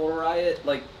Capitol riot,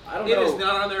 like, I don't know. It is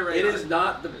not on their radar. It is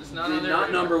not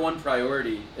not number one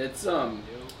priority. It's the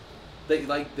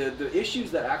issues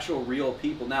that actual real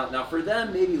people now for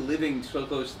them, maybe living so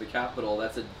close to the Capitol,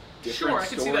 that's a different I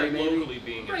can story, see that maybe. locally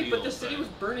being a right, deal, but the city was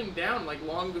burning down like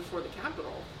long before the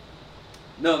Capitol.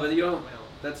 No, but you don't.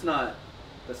 That's not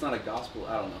a gospel.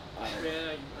 I don't know.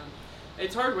 Yeah,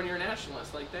 it's hard when you're a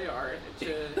nationalist like they are.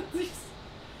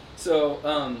 So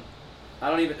I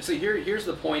don't even. So here's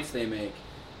the points they make.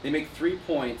 They make 3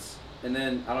 points, and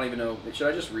then I don't even know. Should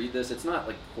I just read this? It's not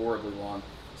like horribly long.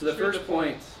 So the first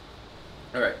point.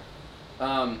 All right.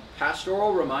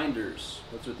 Pastoral reminders.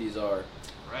 That's what these are.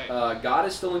 Right. God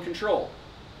is still in control.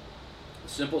 A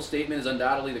simple statement is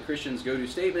undoubtedly the Christian's go-to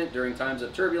statement during times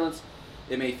of turbulence.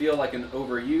 It may feel like an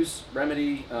overuse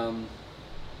remedy. I'm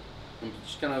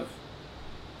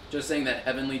just saying that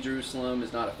heavenly Jerusalem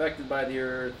is not affected by the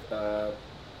earth.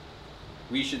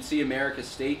 We should see America's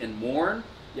state and mourn,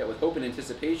 yet with hope and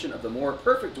anticipation of the more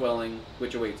perfect dwelling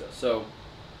which awaits us. So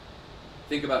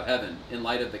think about heaven in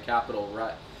light of the Capitol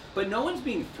riot. But no one's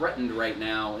being threatened right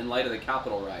now in light of the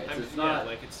Capitol riots. It's not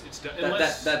like it's done.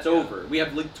 That's over. We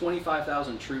have like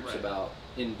 25,000 troops about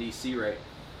in D.C. right.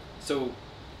 So,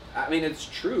 I mean, it's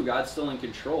true. God's still in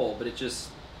control, but it just,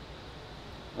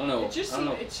 I don't know.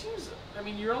 It seems. I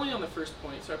mean, you're only on the first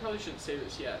point, so I probably shouldn't say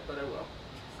this yet, but I will.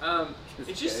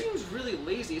 It just seems really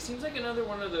lazy. It seems like another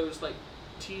one of those like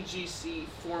TGC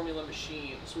formula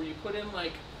machines where you put in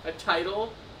like a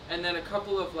title and then a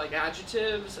couple of like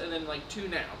adjectives and then like 2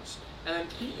 nouns and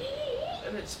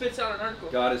it spits out an article.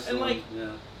 God is still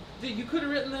you could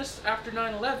have written this after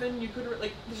 9/11. You could have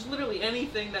like there's literally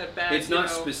anything that bad. It's not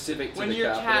specific to when the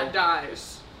your Capitol. cat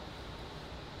dies.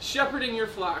 Shepherding your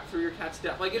flock through your cat's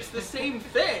death. Like, it's the same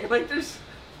thing. Like, there's,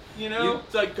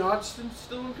 it's like God's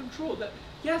still in control.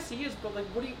 Yes, he is, but like,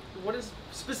 what is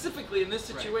specifically in this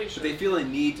situation? Right. But they feel a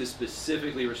need to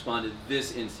specifically respond to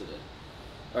this incident.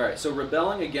 All right, so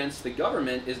rebelling against the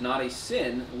government is not a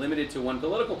sin limited to one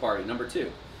political party. Number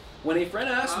 2. When a friend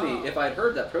asked me if I'd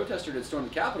heard that protesters had stormed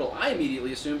the Capitol, I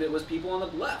immediately assumed it was people on the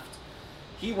left.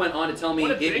 he went on to tell me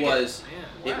What a it bigot. was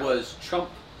Man, it wow. was Trump.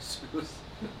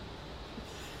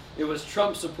 It was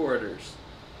Trump supporters.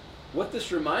 What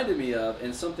this reminded me of,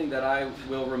 and something that I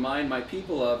will remind my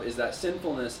people of, is that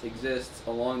sinfulness exists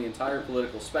along the entire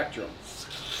political spectrum.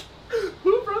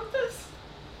 Who wrote this?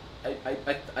 I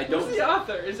Who's don't the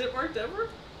author? Is it Mark Dever?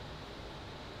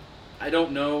 I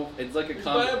don't know. It's like a It's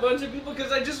by a comment. bunch of people,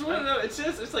 because I just want to know. It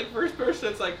says it's like first person.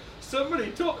 It's like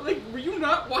somebody told. Like, were you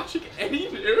not watching any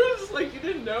news? Like, you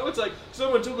didn't know? It's like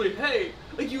someone told me, hey,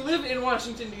 like you live in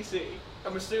Washington D.C.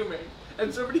 I'm assuming,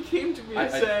 and somebody came to me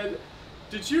and said,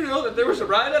 did you know that there was a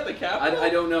riot at the Capitol? I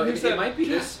don't know. And you It said, might be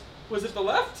 "Yeah." this. Was it the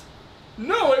left?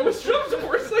 No, it was Trump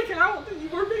supporters. Like, how you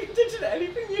were paying attention to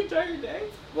anything the entire day?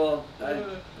 Well,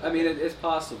 I mean, it's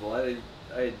possible.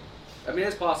 I mean,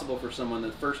 it's possible for someone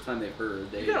the first time they've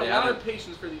heard they You got a lot haven't. of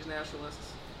patience for these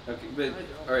nationalists. Okay, but I don't.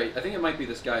 all right. I think it might be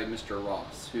this guy, Mr.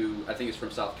 Ross, who I think is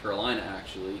from South Carolina,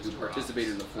 actually, who Mr.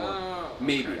 participated in the forum. Oh,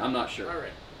 Maybe, okay. I'm not sure. All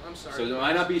right, I'm sorry. So there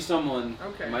might not be someone.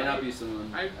 Okay, It might not be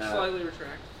someone. I slightly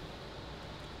retract.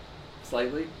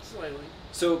 Slightly. Slightly.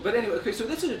 So, but anyway, okay. So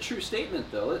this is a true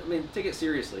statement, though. I mean, take it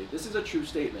seriously. This is a true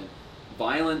statement.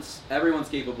 Violence. Everyone's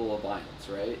capable of violence,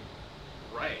 right?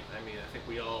 Right. I mean, I think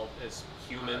we all, as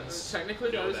humans,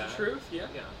 Technically, know that is the truth. Yeah.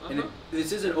 Yeah. And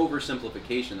this is an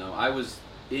oversimplification, though. I was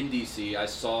in D.C. I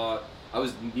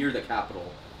was near the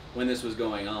Capitol when this was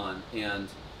going on, and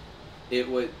it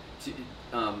would.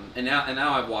 And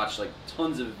now I've watched like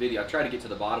tons of video. I've tried to get to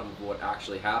the bottom of what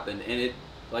actually happened, and it,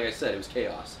 like I said, it was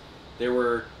chaos. There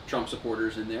were Trump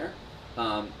supporters in there.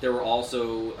 There were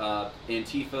also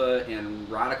Antifa and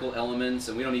radical elements,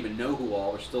 and we don't even know who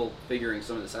all. We're still figuring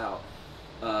some of this out.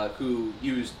 Who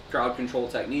used crowd control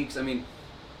techniques. I mean,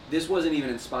 this wasn't even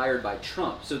inspired by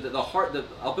Trump. So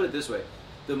I'll put it this way: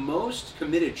 the most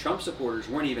committed Trump supporters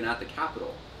weren't even at the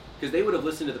Capitol, because they would have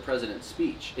listened to the president's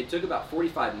speech. It took about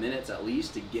 45 minutes at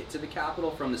least to get to the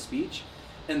Capitol from the speech,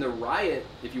 and the riot,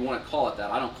 if you want to call it that,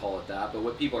 I don't call it that, but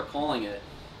what people are calling it,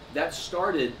 that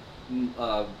started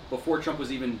before Trump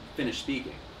was even finished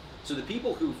speaking. So the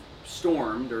people who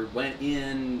stormed or went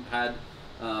in, had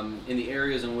in the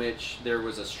areas in which there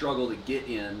was a struggle to get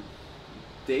in,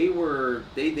 they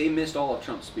missed all of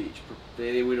Trump's speech.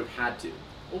 They would have had to.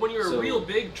 Well, when you're So- a real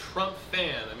big Trump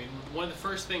fan, I mean, one of the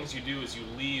first things you do is you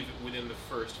leave within the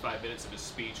first 5 minutes of his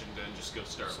speech and then just go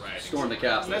start rioting. Storm the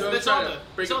somewhere. Capitol. That's Try all to the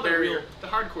break that's all a the real, barrier. the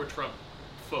hardcore Trump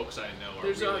folks I know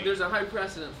are really. There's a high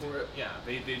precedent for it. Yeah,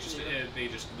 they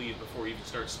just leave before you even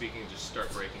start speaking and just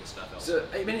start breaking stuff else. So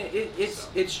I mean,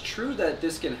 it's true that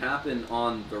this can happen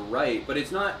on the right, but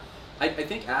it's not. I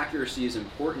think accuracy is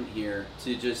important here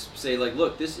to just say like,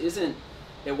 look, this isn't.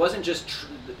 It wasn't just.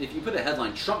 If you put a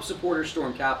headline, Trump supporters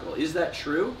storm Capitol, is that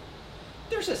true?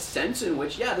 There's a sense in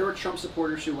which, yeah, there were Trump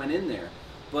supporters who went in there,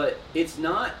 but it's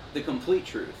not the complete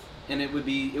truth, and it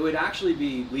would actually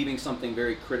be leaving something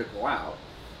very critical out.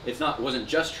 It wasn't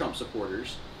just Trump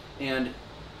supporters, and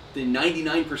the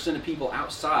 99% of people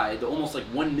outside, the almost like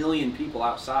 1 million people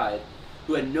outside,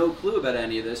 who had no clue about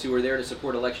any of this, who were there to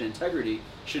support election integrity,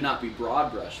 should not be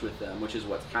broad brushed with them, which is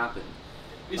what's happened.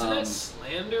 Isn't that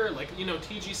slander? Like,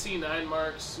 TGC 9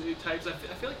 marks types, I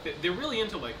feel like they're really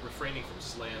into, like, refraining from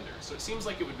slander. So it seems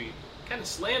like it would be kind of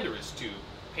slanderous to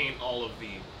paint all of the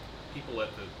people at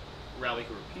the rally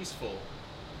who were peaceful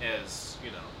as,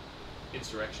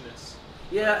 insurrectionists.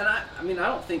 Yeah, and I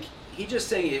don't think, he just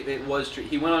saying it was true.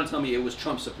 He went on to tell me it was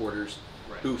Trump supporters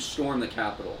Right. who stormed the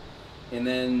Capitol. And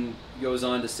then goes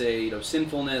on to say,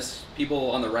 sinfulness,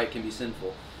 people on the right can be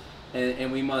sinful.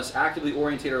 And we must actively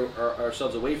orientate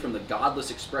ourselves away from the godless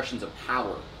expressions of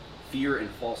power, fear, and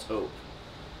false hope.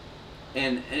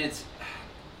 And it's,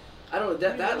 I don't know,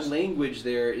 that language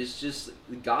there is just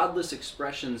godless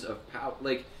expressions of power.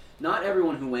 Like, not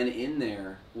everyone who went in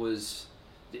there was,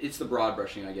 it's the broad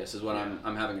brushing, I guess, is what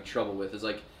I'm having trouble with. Is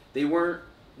like, they weren't,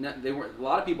 a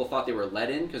lot of people thought they were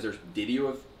let in because there's video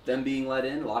of them being let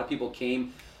in. A lot of people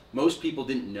came, most people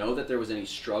didn't know that there was any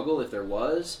struggle, if there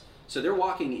was. So they're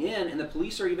walking in, and the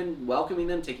police are even welcoming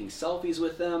them, taking selfies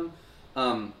with them.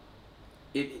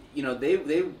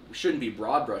 They shouldn't be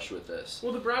broad brushed with this.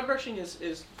 Well, the broad brushing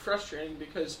is frustrating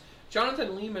because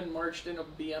Jonathan Lehman marched in a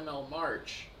BLM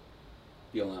march.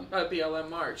 BLM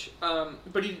march.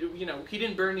 But he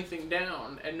didn't burn anything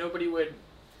down, and nobody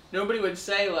would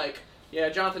say like, yeah,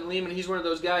 Jonathan Lehman, he's one of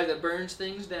those guys that burns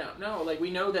things down. No, like, we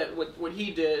know that what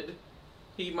he did,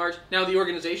 he marched. Now the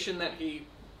organization that he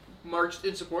marched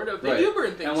in support of, they do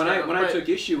burn things and down. when I took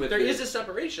issue with there is a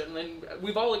separation, and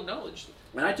we've all acknowledged it.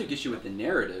 When I took issue with the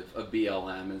narrative of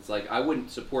BLM, it's like I wouldn't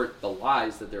support the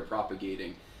lies that they're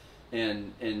propagating,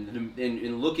 and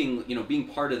in looking, being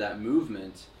part of that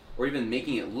movement, or even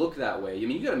making it look that way. I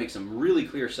mean, you got to make some really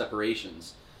clear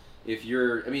separations. If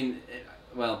you're, I mean,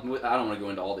 well, I don't want to go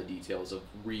into all the details of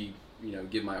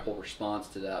give my whole response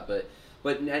to that, but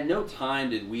at no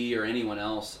time did we or anyone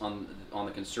else on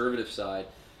the conservative side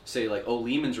say like, oh,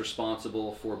 Lehman's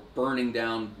responsible for burning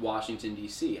down Washington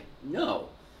D.C. No,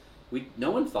 no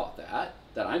one thought that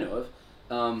I know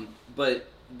of. But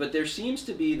there seems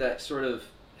to be that sort of,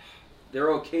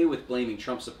 they're okay with blaming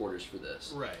Trump supporters for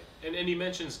this. Right, and he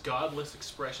mentions godless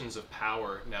expressions of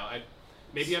power. Now,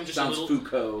 maybe I'm just Sounds a little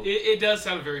Foucault. It does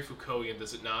sound very Foucaultian,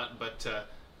 does it not? But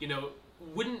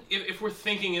wouldn't if we're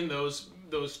thinking in those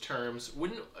terms,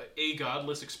 wouldn't a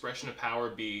godless expression of power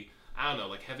be, I don't know,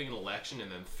 like having an election and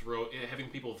then having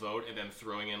people vote and then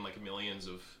throwing in like millions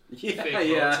of fake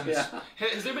votes?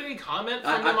 Has there been any comment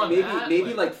from them on that?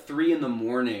 Maybe like 3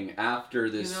 a.m. after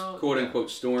this quote unquote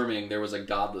storming, there was a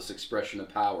godless expression of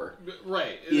power.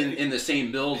 Right. In the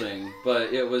same building,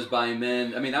 but it was by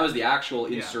men. I mean, that was the actual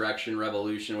insurrection,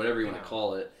 revolution, whatever you want to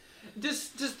call it. Did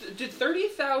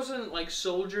 30,000 like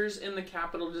soldiers in the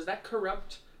Capitol, does that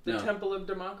corrupt the temple of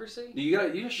democracy? You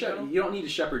don't need to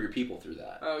shepherd your people through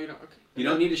that. Oh, you don't. Okay. You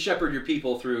don't need to shepherd your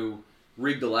people through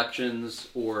rigged elections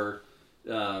or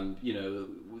all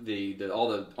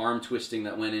the arm twisting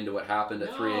that went into what happened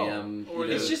at 3 a.m.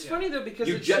 It's just funny though because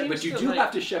you do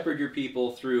have to shepherd your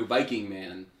people through Viking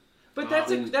Man. But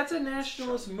that's a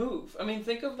nationalist move. I mean,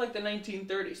 think of like the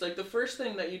 1930s. Like the first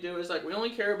thing that you do is like, we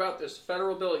only care about this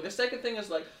federal building. The second thing is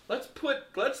like,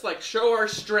 let's like show our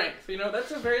strength.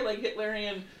 That's a very like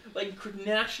Hitlerian, like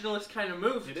nationalist kind of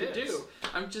move to do.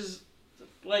 I'm just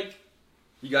like,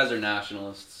 you guys are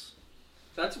nationalists.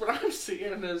 That's what I'm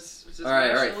seeing as all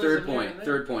right. Third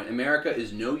point. America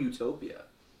is no utopia.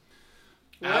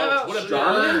 Ouch! What a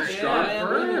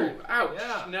burn! Ouch!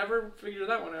 Yeah. Never figured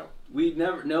that one out.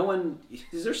 No one.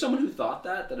 Is there someone who thought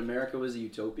that America was a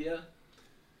utopia?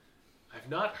 I've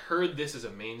not heard this as a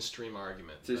mainstream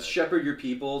argument. To shepherd your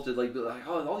people, to like,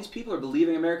 oh, all these people are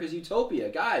believing America's utopia,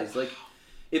 guys. Like,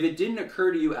 if it didn't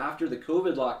occur to you after the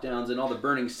COVID lockdowns and all the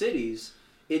burning cities,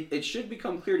 it should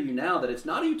become clear to you now that it's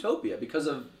not a utopia because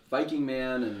of Viking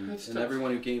Man and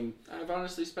everyone who came. I've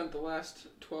honestly spent the last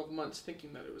 12 months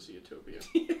thinking that it was a utopia.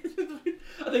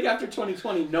 I think after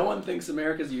 2020, no one thinks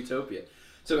America's a utopia.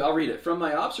 So I'll read it. From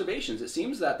my observations, it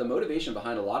seems that the motivation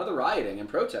behind a lot of the rioting and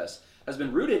protests has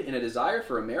been rooted in a desire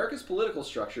for America's political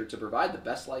structure to provide the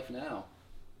best life now.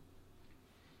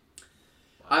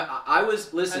 I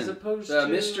was, listen, as opposed to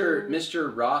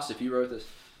Mr. Ross, if you wrote this,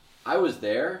 I was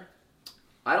there.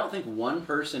 I don't think one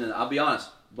person, and I'll be honest,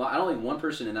 I don't think one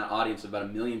person in that audience of about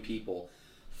 1 million people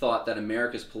thought that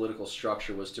America's political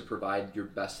structure was to provide your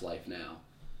best life now.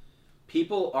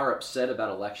 People are upset about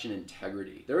election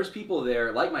integrity. There was people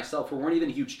there, like myself, who weren't even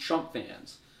huge Trump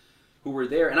fans, who were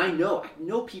there, and I know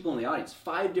people in the audience,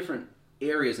 5 different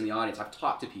areas in the audience. I've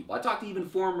talked to people. I talked to even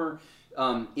former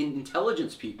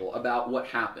intelligence people about what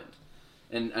happened.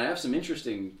 And I have some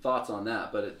interesting thoughts on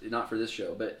that, but not for this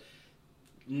show. But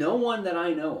no one that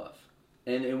I know of,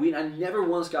 I never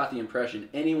once got the impression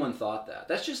anyone thought that.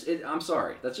 That's just, I'm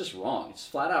sorry, that's just wrong. It's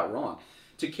flat out wrong.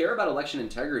 To care about election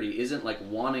integrity isn't like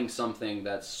wanting something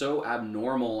that's so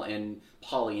abnormal and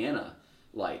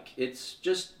Pollyanna-like. It's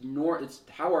just it's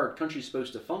how our country's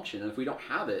supposed to function, and if we don't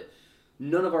have it,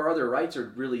 none of our other rights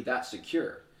are really that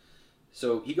secure.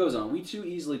 So he goes on, we too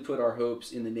easily put our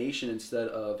hopes in the nation instead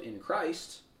of in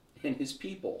Christ and his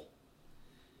people.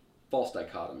 False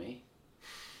dichotomy.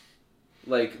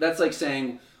 Like, that's like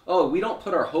saying, oh, we don't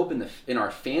put our hope in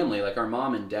our family, like our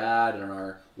mom and dad and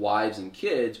our wives and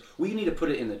kids. We need to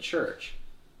put it in the church.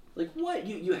 Like, what?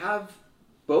 You have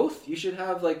both? You should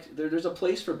have, like, there's a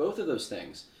place for both of those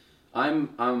things.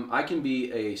 I can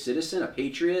be a citizen, a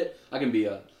patriot. I can be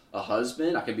a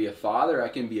husband. I can be a father. I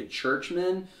can be a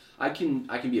churchman. I can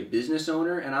be a business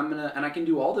owner, and I can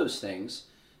do all those things.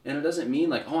 And it doesn't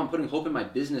mean like, oh, I'm putting hope in my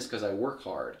business because I work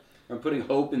hard. I'm putting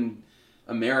hope in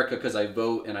America because I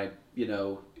vote and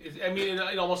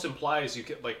it almost implies you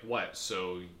get like what?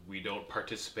 So we don't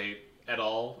participate at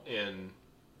all in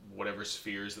whatever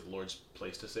spheres that the Lord's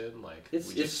placed us in. Like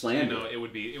it's slander. It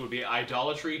would be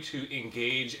idolatry to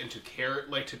engage and to care,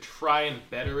 like to try and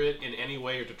better it in any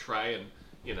way, or to try and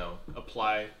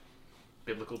apply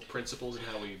biblical principles in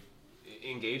how we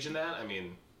engage in that. I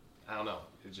mean, I don't know.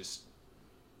 It just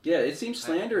it seems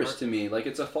slanderous to me. Like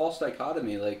it's a false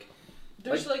dichotomy. Like.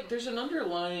 There's an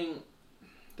underlying,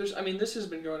 this has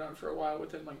been going on for a while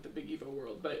within like the Big Evo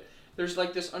world, but there's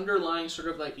like this underlying sort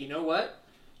of like, you know what,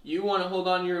 you want to hold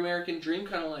on to your American dream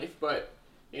kind of life, but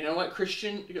you know what,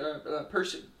 Christian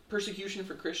persecution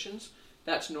for Christians,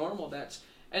 that's normal.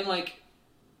 And like,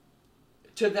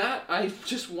 to that, I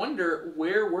just wonder,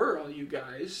 where were all you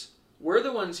guys? We're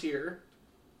the ones here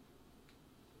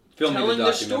telling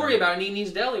the story about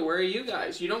Nini's Deli. Where are you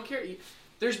guys? You don't care.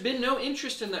 There's been no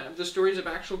interest in that. The stories of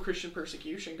actual Christian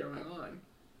persecution going on.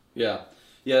 Yeah.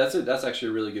 That's actually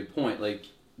a really good point. Like,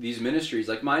 these ministries,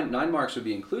 like Nine Marks would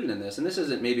be included in this, and this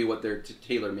isn't maybe what they're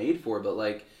tailor-made for, but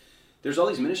like, there's all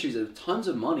these ministries that have tons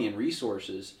of money and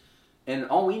resources, and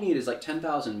all we need is like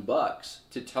 $10,000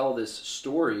 to tell this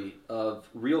story of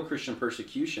real Christian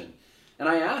persecution. And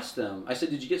I asked them, I said,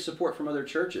 did you get support from other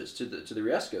churches to the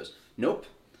Riescos? Nope.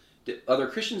 Did other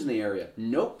Christians in the area?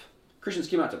 Nope. Christians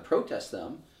came out to protest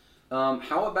them.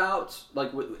 How about,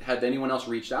 like, had anyone else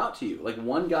reached out to you? Like,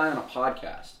 one guy on a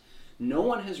podcast. No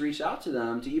one has reached out to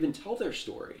them to even tell their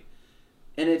story.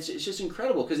 And it's just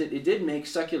incredible, because it did make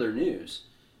secular news.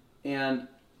 And,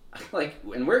 like,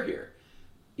 and we're here.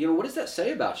 You know, what does that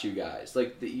say about you guys?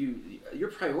 Like, that your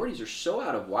priorities are so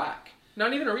out of whack.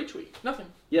 Not even a retweet. Nothing.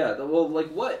 Yeah, well, like,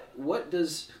 what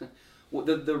does...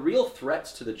 The real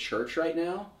threats to the church right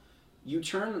now, you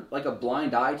turn, like, a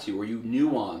blind eye to, or you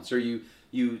nuance, or you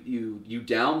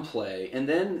downplay, and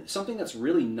then something that's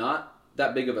really not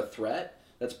that big of a threat,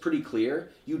 that's pretty clear,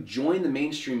 you join the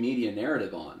mainstream media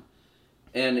narrative on.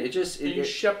 And it just... you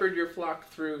shepherd your flock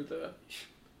through the...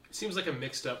 It seems like a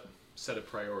mixed up set of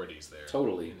priorities there.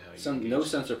 Totally. No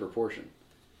sense of proportion.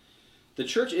 The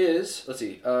church is, let's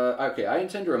see, okay, I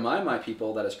intend to remind my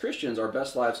people that as Christians, our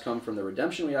best lives come from the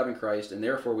redemption we have in Christ, and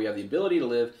therefore we have the ability to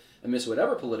live amidst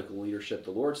whatever political leadership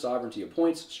the Lord's sovereignty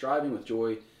appoints, striving with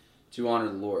joy to honor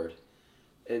the Lord.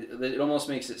 It almost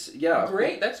makes it, yeah.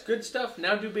 Great, that's good stuff.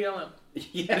 Now do BLM.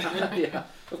 Yeah,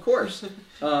 of course.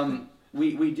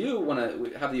 We do want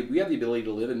to have the ability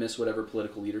to live amidst whatever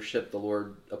political leadership the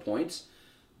Lord appoints,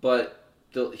 but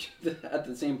at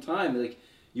the same time, like,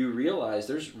 you realize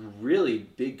there's really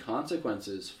big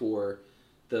consequences for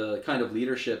the kind of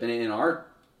leadership, and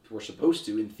we're supposed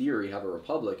to, in theory, have a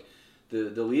republic.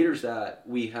 The leaders that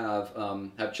we have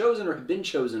chosen or have been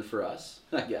chosen for us,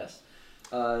 I guess,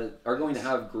 are going to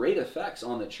have great effects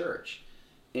on the church,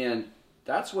 and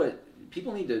that's what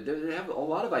people need to. They have a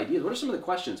lot of ideas. What are some of the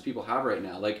questions people have right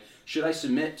now? Like, should I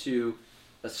submit to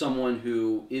someone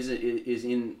who is a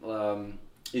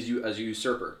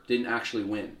usurper, didn't actually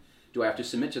win? Do I have to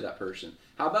submit to that person?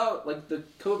 How about, like, the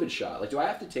COVID shot? Like, do I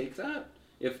have to take that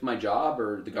if my job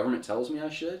or the government tells me I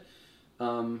should? What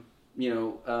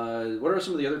are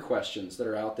some of the other questions that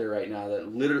are out there right now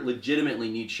that legitimately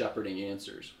need shepherding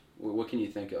answers? What can you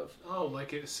think of? Oh,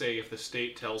 like, say if the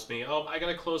state tells me, oh, I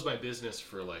gotta close my business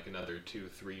for like another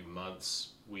 2-3 months,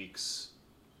 weeks,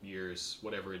 years,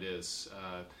 whatever it is.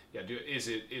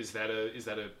 Is that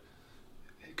a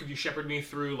could you shepherd me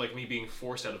through, like, me being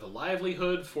forced out of a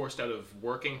livelihood, forced out of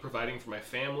working, providing for my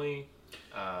family?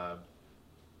 Hyde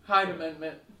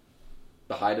Amendment.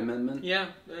 The Hyde Amendment? Yeah,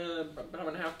 I'm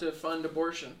going to have to fund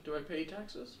abortion. Do I pay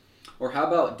taxes? Or how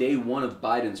about day one of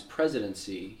Biden's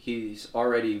presidency? He's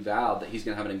already vowed that he's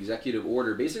going to have an executive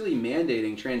order basically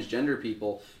mandating transgender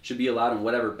people should be allowed in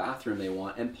whatever bathroom they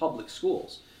want in public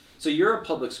schools. So you're a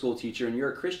public school teacher and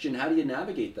you're a Christian. How do you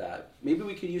navigate that? Maybe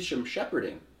we could use some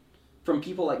shepherding from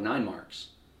people like Nine Marks.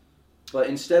 But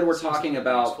instead we're talking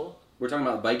about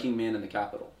Viking Man in the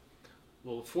Capitol.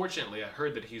 Well, fortunately, I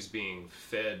heard that he's being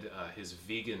fed his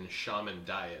vegan shaman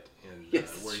diet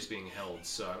where he's being held.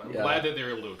 So I'm glad that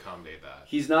they're able to accommodate that.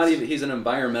 He's not even, he's an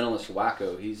environmentalist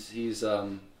wacko.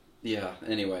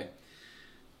 Anyway.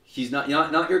 He's not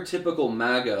your typical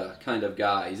MAGA kind of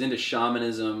guy. He's into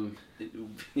shamanism,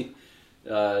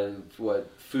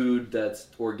 food that's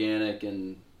organic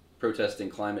and protesting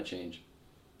climate change.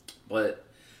 But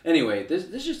anyway, this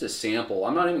is just a sample.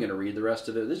 I'm not even going to read the rest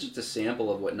of it. This is just a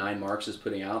sample of what Nine Marks is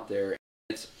putting out there.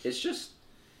 It's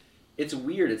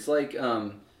weird. It's like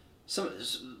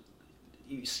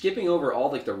skipping over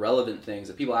all, like, the relevant things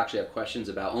that people actually have questions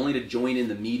about, only to join in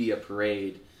the media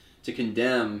parade to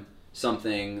condemn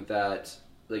something that,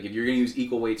 like, if you're going to use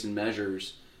equal weights and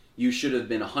measures, you should have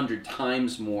been 100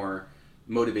 times more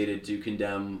motivated to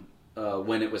condemn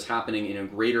when it was happening in a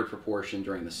greater proportion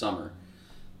during the summer.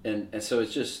 And so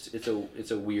it's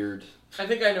a weird. I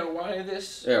think I know why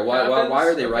this. Yeah, why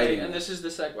are they writing? And this is the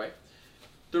segue.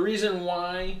 The reason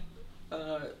why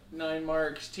Nine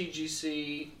Marks,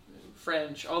 TGC,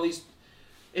 French, all these,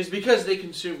 is because they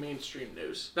consume mainstream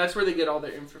news. That's where they get all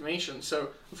their information. So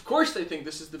of course they think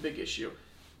this is the big issue.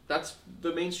 That's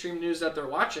the mainstream news that they're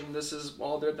watching. This is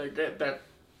all they get.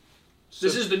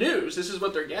 This is the news. This is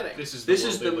what they're getting. This is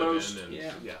the most.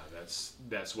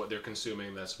 That's what they're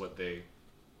consuming. That's what they.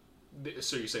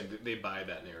 So you're saying they buy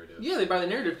that narrative? Yeah, they buy the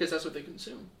narrative because that's what they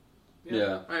consume.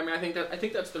 Yeah. I mean, I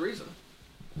think that's the reason.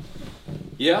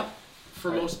 Yeah. For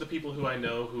most of the people who I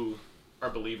know who are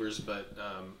believers but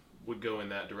would go in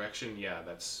that direction, yeah,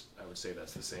 I would say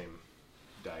that's the same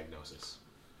diagnosis.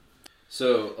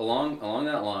 So along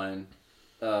that line,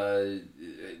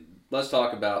 let's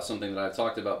talk about something that I've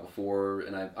talked about before,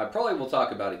 and I probably will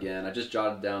talk about again. I just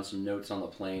jotted down some notes on the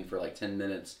plane for like 10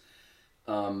 minutes.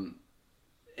 And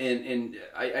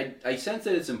I sense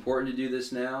that it's important to do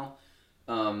this now,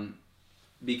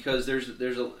 because there's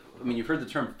you've heard the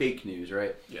term fake news,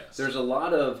 right? Yes. There's a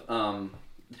lot of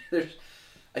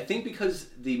I think because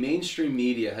the mainstream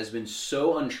media has been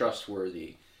so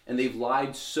untrustworthy, and they've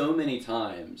lied so many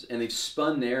times, and they've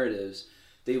spun narratives,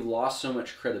 they've lost so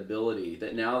much credibility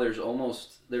that now there's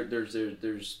almost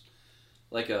there's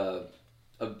like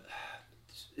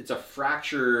it's a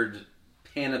fractured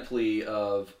panoply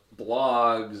of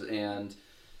blogs, and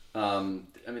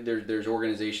there's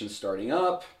organizations starting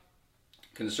up,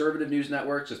 conservative news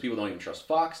networks, because people don't even trust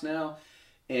Fox now,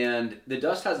 and the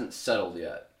dust hasn't settled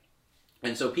yet.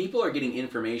 And so people are getting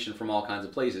information from all kinds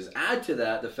of places. Add to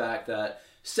that the fact that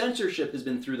censorship has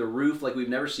been through the roof like we've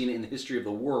never seen it in the history of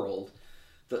the world.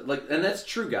 And that's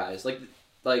true, guys.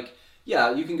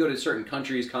 Yeah, you can go to certain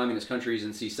countries, communist countries,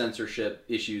 and see censorship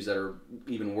issues that are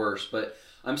even worse. But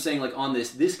I'm saying, like, on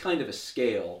this kind of a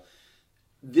scale,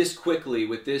 this quickly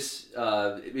with this,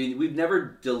 we've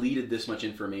never deleted this much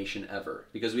information ever,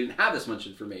 because we didn't have this much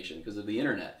information because of the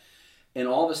internet. And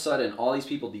all of a sudden, all these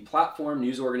people deplatformed,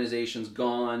 news organizations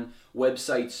gone,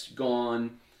 websites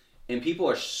gone, and people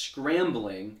are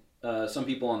scrambling, some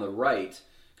people on the right,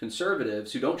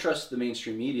 conservatives who don't trust the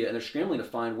mainstream media, and they're scrambling to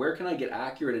find, where can I get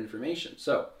accurate information?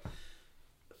 So,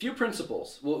 a few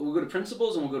principles. We'll go to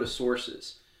principles and we'll go to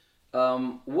sources.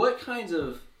 What kinds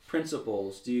of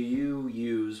principles do you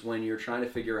use when you're trying to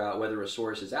figure out whether a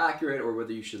source is accurate or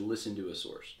whether you should listen to a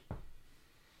source?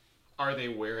 Are they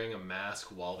wearing a mask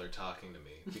while they're talking to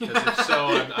me? Because if so,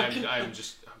 I'm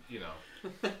just,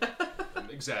 I'm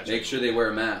exaggerating. Make sure they wear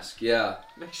a mask, yeah.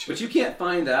 Sure. But you can't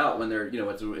find out when they're,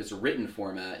 it's a written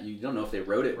format. You don't know if they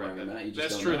wrote it wearing a mask. You just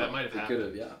that's don't true, know. that might have happened. Could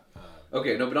have, yeah.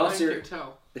 Okay, no, but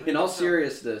in all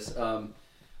seriousness, all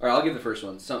right, I'll give the first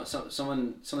one.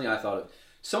 Something I thought of.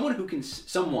 Someone who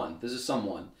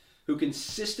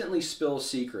consistently spills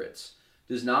secrets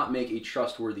does not make a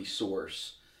trustworthy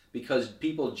source, because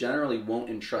people generally won't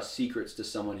entrust secrets to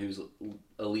someone who's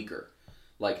a leaker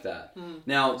like that.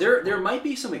 Now, there might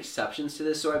be some exceptions to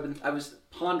this, so I was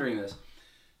pondering this.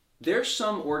 There's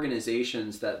some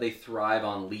organizations that they thrive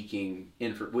on leaking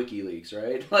WikiLeaks,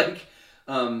 right? Like,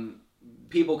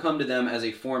 people come to them as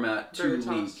a format to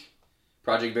leak.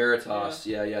 Project Veritas,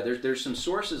 yeah. There's some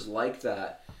sources like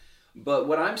that. But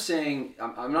what I'm saying,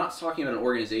 I'm not talking about an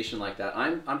organization like that.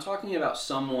 I'm talking about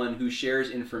someone who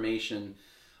shares information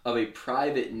of a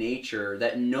private nature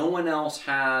that no one else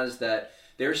has, that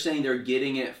they're saying they're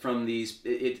getting it from the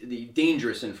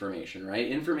dangerous information, right?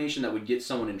 Information that would get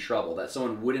someone in trouble, that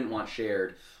someone wouldn't want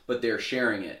shared, but they're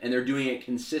sharing it. And they're doing it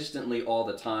consistently all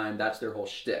the time. That's their whole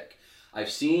shtick.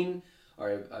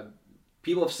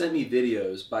 People have sent me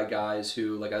videos by guys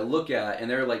who, like, I look at, and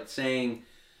they're, like, saying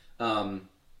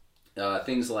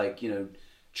things like,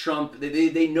 Trump,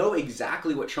 they know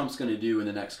exactly what Trump's going to do in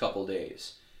the next couple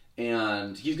days.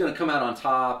 And he's going to come out on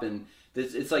top, and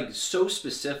it's like so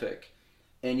specific.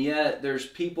 And yet there's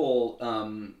people,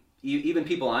 even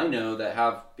people I know that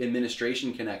have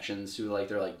administration connections who, like,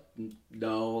 they're like,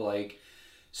 no, like,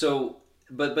 so,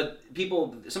 but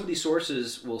people, some of these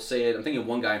sources will say it. I'm thinking of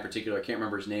one guy in particular, I can't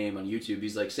remember his name, on YouTube.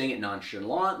 He's like saying it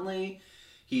nonchalantly,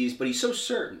 but he's so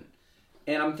certain.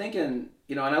 And I'm thinking,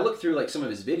 and I look through like some of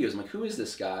his videos, I'm like, who is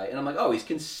this guy? And I'm like, oh, he's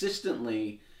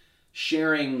consistently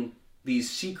sharing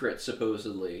these secrets,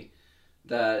 supposedly,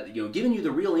 that, giving you the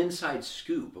real inside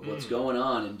scoop of what's going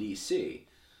on in DC.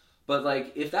 But,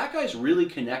 like, if that guy's really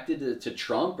connected to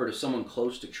Trump or to someone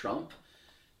close to Trump,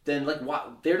 then, like,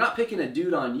 they're not picking a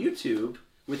dude on YouTube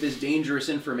with this dangerous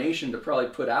information to probably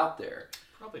put out there.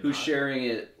 Probably who's not. Sharing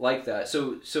it like that.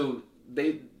 So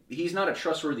he's not a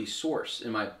trustworthy source.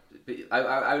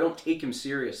 I don't take him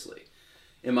seriously,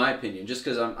 in my opinion, just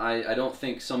because I don't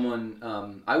think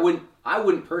someone I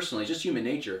wouldn't personally, just human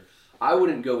nature, I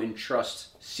wouldn't go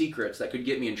entrust secrets that could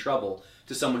get me in trouble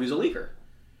to someone who's a leaker.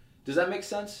 Does that make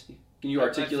sense? Can you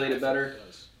articulate it better?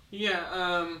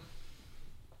 Yeah.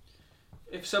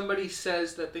 If somebody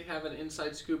says that they have an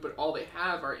inside scoop, but all they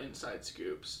have are inside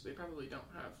scoops, they probably don't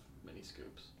have many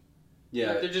scoops.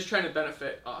 Yeah. They're just trying to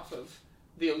benefit off of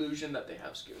the illusion that they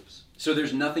have scoops. So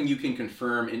there's nothing you can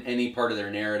confirm in any part of their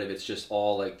narrative. It's just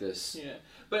all like this. Yeah.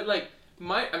 But, like,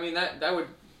 that would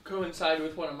coincide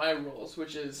with one of my rules,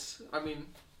 which is,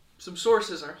 some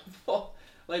sources are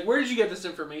Like, where did you get this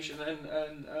information?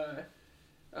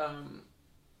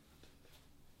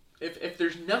 If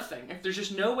there's nothing, if there's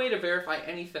just no way to verify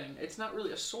anything, it's not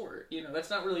really a source. You know, that's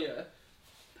not really a.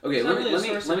 Okay,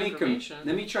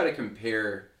 let me try to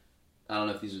compare. I don't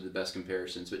know if these are the best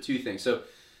comparisons, but two things. So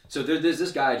there's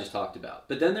this guy I just talked about,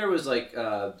 but then there was like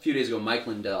a few days ago, Mike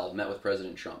Lindell met with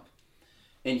President Trump,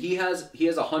 and he has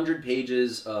 100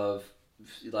 pages of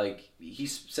like he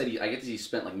said I guess he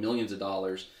spent like millions of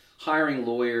dollars hiring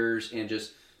lawyers and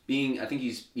just being. I think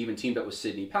he's even teamed up with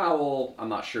Sidney Powell. I'm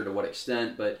not sure to what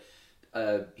extent, but.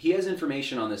 He has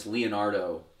information on this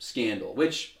Leonardo scandal,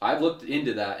 which I've looked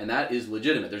into that, and that is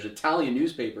legitimate. There's Italian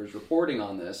newspapers reporting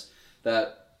on this,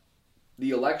 that the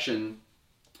election,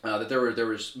 that there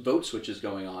was vote switches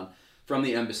going on from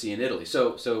the embassy in Italy.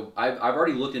 So I've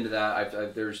already looked into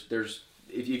that. There's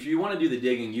if you want to do the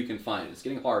digging, you can find it. It's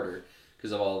getting harder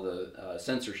because of all the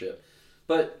censorship.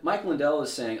 But Mike Lindell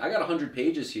is saying, I got 100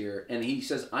 pages here, and he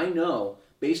says, I know,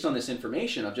 based on this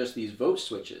information of just these vote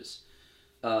switches,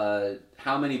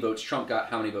 how many votes Trump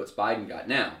got, how many votes Biden got.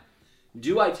 Now,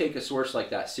 do I take a source like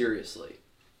that seriously?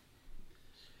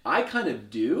 I kind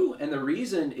of do, and the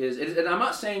reason is, and I'm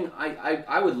not saying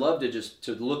I would love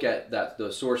to look at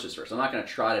those sources first. I'm not going to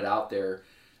trot it out there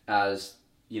as,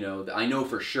 you know, I know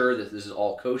for sure that this is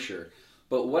all kosher.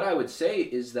 But what I would say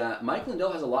is that Mike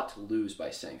Lindell has a lot to lose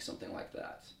by saying something like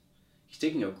that. He's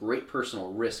taking a great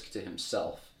personal risk to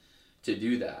himself to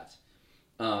do that.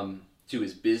 To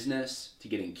his business, to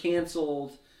getting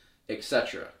canceled,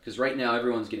 etc. Because right now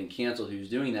everyone's getting canceled who's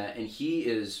doing that, and he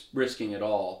is risking it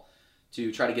all to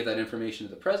try to get that information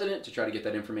to the president, to try to get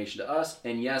that information to us.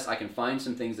 And yes, I can find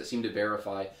some things that seem to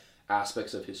verify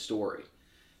aspects of his story.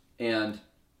 And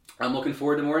I'm looking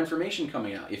forward to more information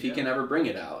coming out, if he can ever bring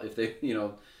it out. If they, you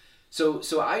know, so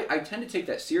I tend to take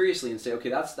that seriously and say, okay,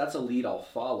 that's a lead I'll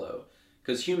follow.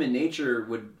 Because human nature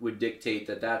would dictate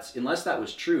that's, unless that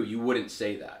was true, you wouldn't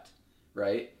say that.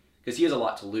 Right? Because he has a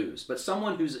lot to lose. But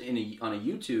someone who's on a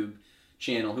YouTube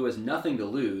channel who has nothing to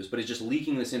lose, but is just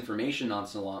leaking this information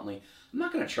nonchalantly, I'm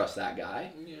not going to trust that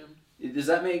guy. Yeah. Does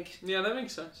that make... Yeah, that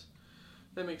makes sense.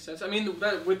 That makes sense. I mean,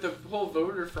 with the whole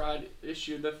voter fraud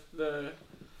issue, the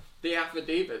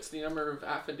affidavits, the number of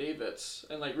affidavits,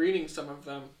 and like reading some of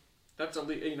them, that's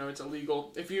it's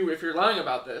illegal. If you're lying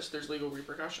about this, there's legal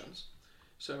repercussions.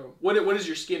 So what is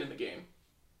your skin in the game?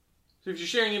 So if you're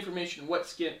sharing information, what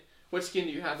skin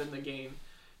do you have in the game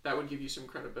that would give you some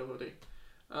credibility?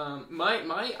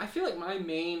 I feel like my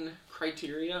main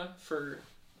criteria for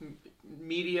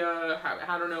media,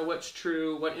 how to know what's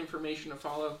true, what information to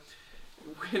follow,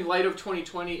 in light of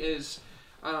 2020 is,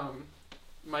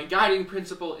 my guiding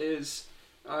principle is,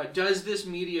 does this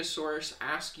media source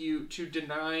ask you to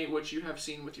deny what you have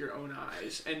seen with your own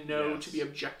eyes and know to be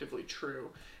objectively true?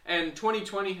 And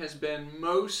 2020 has been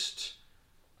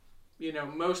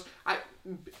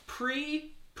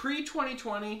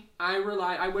pre-2020,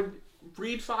 I would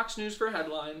read Fox News for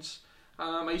headlines.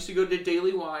 I used to go to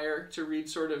Daily Wire to read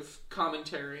sort of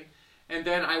commentary. And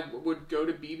then I would go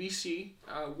to BBC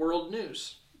World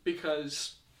News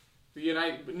because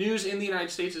news in the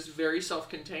United States is very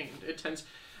self-contained. It tends,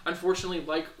 unfortunately,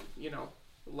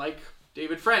 like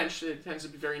David French, it tends to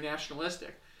be very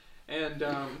nationalistic. And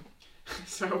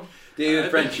so... David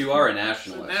French, you are a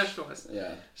nationalist. A nationalist.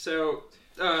 Yeah. So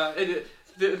the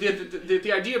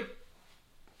idea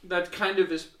that kind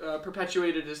of is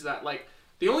perpetuated is that, like,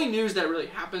 the only news that really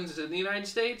happens is in the United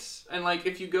States. And, like,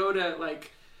 if you go to,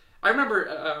 like... I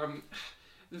remember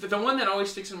the one that always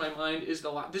sticks in my mind is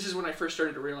this is when I first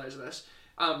started to realize this.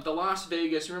 The Las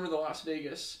Vegas... Remember the Las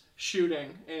Vegas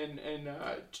shooting in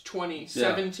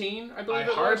 2017, I believe it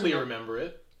was? I hardly remember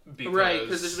it. Right,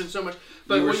 because there's been so much.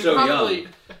 But you were so young.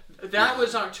 That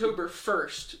was October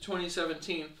 1st,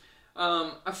 2017.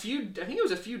 I think it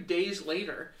was a few days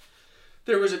later,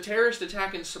 there was a terrorist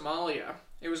attack in Somalia.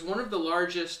 It was one of the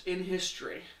largest in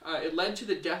history. It led to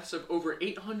the deaths of over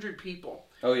 800 people.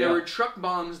 Oh, yeah. There were truck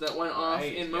bombs that went off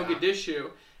in Mogadishu,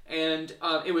 and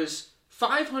it was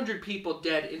 500 people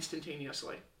dead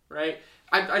instantaneously, right?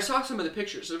 I saw some of the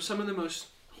pictures of some of the most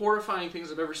horrifying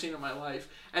things I've ever seen in my life.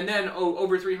 And then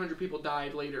over 300 people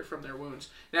died later from their wounds.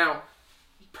 Now,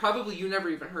 probably you never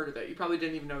even heard of it. You probably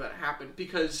didn't even know that happened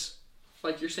because,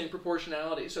 like you're saying,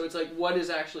 proportionality. So it's like, what is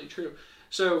actually true?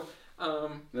 So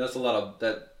that's a lot of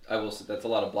that. I will say that's a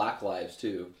lot of Black lives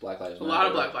too. Black Lives Matter. A lot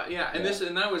of Black lives, yeah. And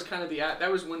that was kind of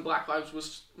that was when Black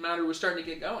Lives Matter was starting to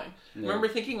get going. Yeah. I remember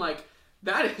thinking, like,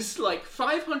 that is like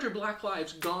 500 Black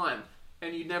lives gone.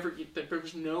 And there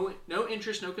was no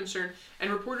interest, no concern,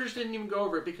 and reporters didn't even go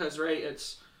over it because, right,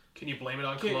 it's Can you blame it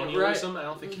on Right. colonialism? I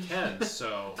don't think you can.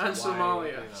 So on why,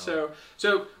 Somalia. you know.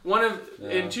 So one of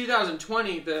in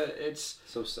 2020 it's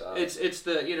So sad. it's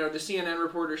the the CNN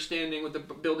reporter standing with the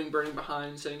building burning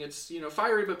behind, saying it's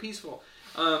fiery but peaceful.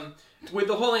 With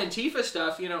the whole Antifa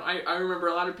stuff, I remember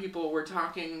a lot of people were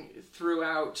talking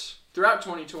throughout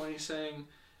 2020 saying,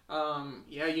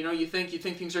 you think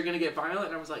things are gonna get violent,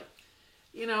 and I was like,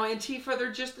 Antifa,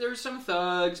 they're some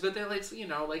thugs, but they're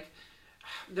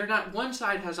they're not. One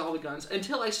side has all the guns.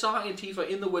 Until I saw Antifa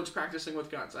in the woods practicing with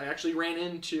guns, I actually ran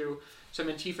into some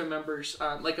Antifa members,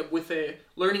 with a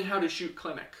learning how to shoot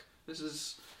clinic. This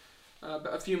is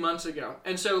a few months ago,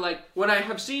 and so what I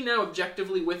have seen now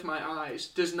objectively with my eyes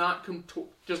does not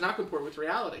comport with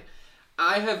reality.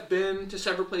 I have been to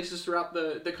several places throughout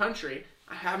the country.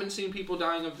 I haven't seen people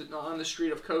dying on the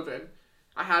street of COVID.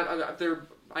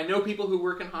 I know people who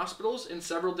work in hospitals in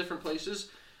several different places.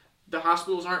 The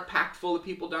hospitals aren't packed full of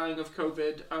people dying of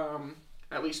COVID,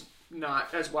 at least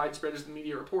not as widespread as the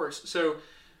media reports. So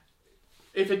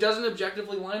if it doesn't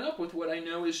objectively line up with what I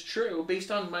know is true,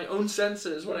 based on my own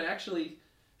senses, what I actually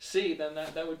see, then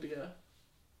that would be a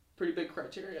pretty big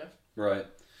criteria. Right.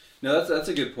 No, that's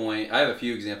a good point. I have a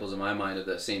few examples in my mind of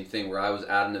that same thing where I was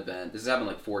at an event. This has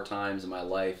happened 4 times in my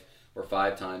life, or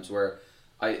 5 times, where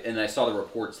I saw the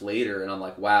reports later, and I'm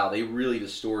like, wow, they really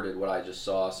distorted what I just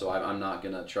saw, so I'm not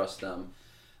going to trust them.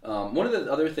 One of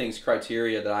the other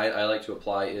criteria that I like to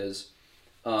apply is,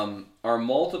 are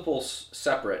multiple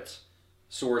separate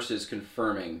sources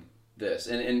confirming this?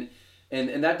 And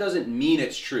that doesn't mean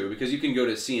it's true, because you can go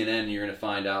to CNN and you're going to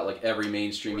find out, every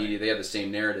mainstream media, they have the same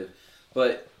narrative.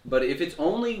 But if it's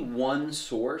only one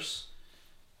source,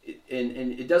 and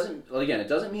it doesn't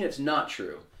mean it's not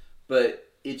true, but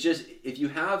it's just, if you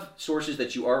have sources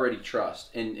that you already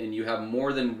trust, and you have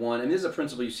more than one, and this is a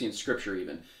principle you see in Scripture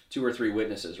even, 2 or 3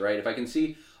 witnesses, right? If I can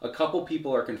see a couple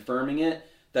people are confirming it,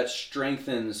 that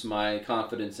strengthens my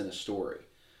confidence in a story.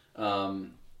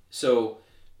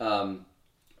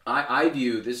 I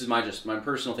view, this is my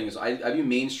personal thing, is I view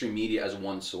mainstream media as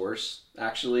one source,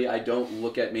 actually. I don't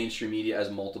look at mainstream media as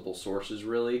multiple sources,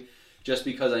 really, just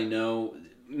because I know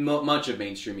much of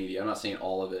mainstream media, I'm not saying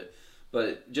all of it,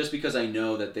 but just because I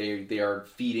know that they are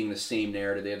feeding the same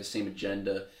narrative, they have the same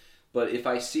agenda. But if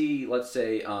I see, let's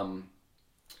say,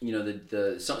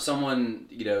 someone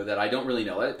that I don't really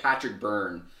know, like Patrick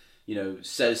Byrne,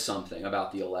 says something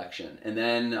about the election, and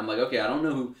then I'm like, okay, I don't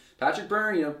know who Patrick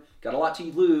Byrne, got a lot to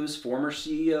lose, former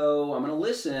CEO, I'm gonna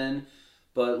listen,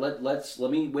 but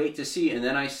let me wait to see. And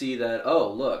then I see that,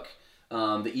 oh look,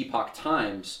 the Epoch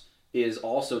Times is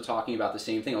also talking about the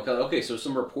same thing. Okay, so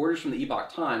some reporters from the Epoch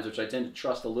Times, which I tend to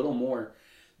trust a little more,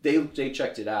 they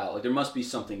checked it out. There must be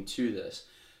something to this.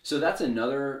 So that's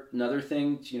another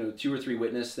thing, 2 or 3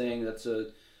 witness thing. That's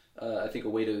I think a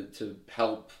way to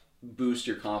help boost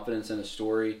your confidence in a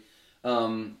story.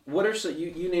 What are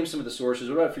you name some of the sources?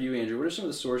 What about for you, Andrew? What are some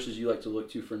of the sources you like to look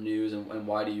to for news, and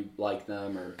why do you like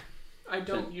them? Or I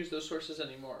don't use those sources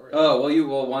anymore. Right? Oh,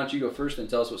 well, why don't you go first and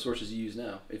tell us what sources you use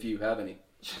now, if you have any?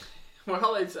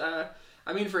 Well, it's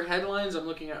for headlines, I'm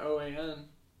looking at OAN.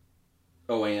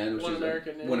 OAN, which One is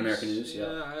American News. One American News,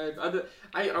 yeah.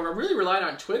 I really relied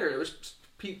on Twitter. There was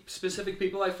specific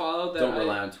people I followed that don't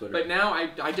rely on Twitter. But now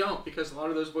I don't, because a lot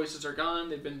of those voices are gone.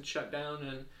 They've been shut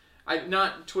down, and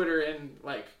not Twitter and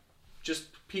just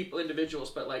individuals,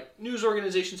 but news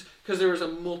organizations, because there was a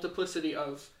multiplicity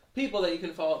of people that you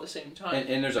can follow at the same time.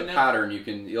 And there's a pattern. You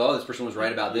can, this person was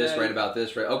right about this, right about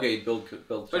this, right? Okay, build.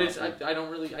 But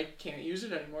I can't use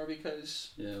it anymore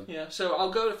because So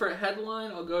I'll go for a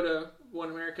headline. I'll go to One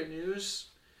American News.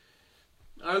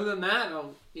 Other than that,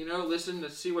 I'll listen to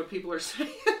see what people are saying.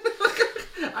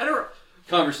 I don't.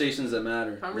 Conversations that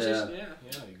matter. Conversations,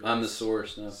 yeah. I'm the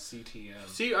source now. CTM.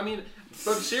 See,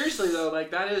 but seriously though,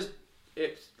 that is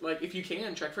it. If you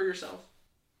can, check for yourself.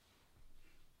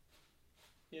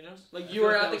 You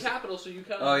were at the Capitol, so you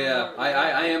kind of... Oh, yeah.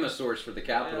 I am a source for the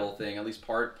Capitol thing, at least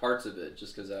parts of it,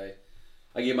 just because I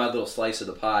gave my little slice of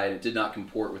the pie, and it did not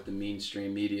comport with the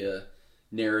mainstream media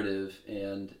narrative,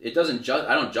 and it doesn't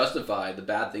I don't justify the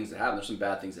bad things that happen. There's some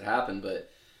bad things that happen, but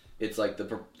it's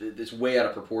it's way out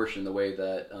of proportion the way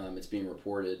that it's being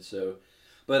reported. So,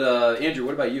 but Andrew,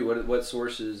 what about you? What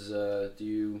sources do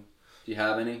you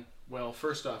have any? Well,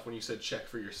 first off, when you said check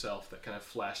for yourself, that kind of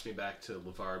flashed me back to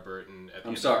LeVar Burton at the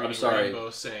I'm sorry. Rainbow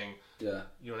saying, you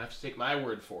don't have to take my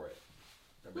word for it.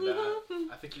 Remember that?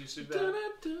 I think you used to do that.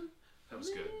 That was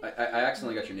good. I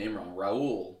accidentally got your name wrong.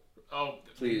 Raul. Oh,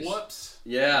 please. Whoops.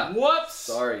 Yeah. Whoops.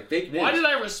 Sorry. Fake news. Why did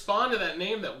I respond to that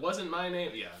name that wasn't my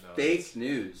name? Yeah, no. Fake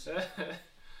news.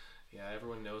 Yeah,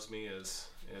 everyone knows me as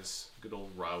good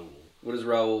old Raul. What does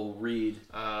Raul read?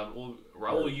 Well,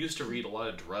 Raul used to read a lot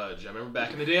of Drudge. I remember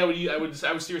back in the day, I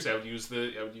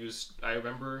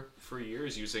remember for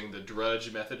years using the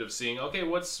Drudge method of seeing, okay,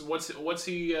 what's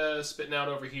he spitting out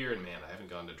over here? And man, I haven't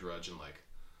gone to Drudge in like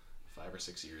 5 or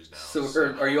 6 years now.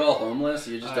 So are you all homeless?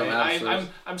 You just don't have.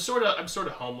 I'm sort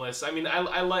of homeless. I mean,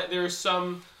 I like there's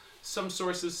some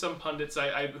sources, some pundits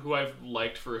who I've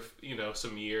liked for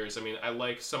some years. I mean, I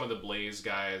like some of the Blaze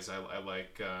guys. I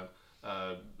like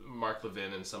Mark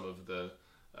Levin and some of the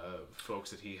folks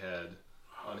that he had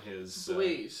on his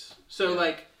Blaze. So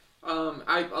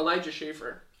Elijah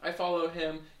Schaefer. I follow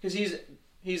him because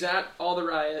he's at all the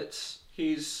riots.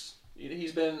 He's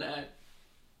been at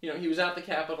he was at the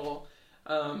Capitol.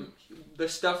 The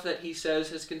stuff that he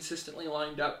says has consistently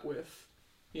lined up with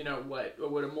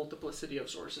what a multiplicity of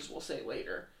sources will say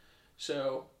later.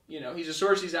 So, he's a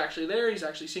source, he's actually there, he's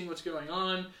actually seeing what's going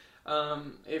on.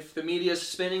 If the media's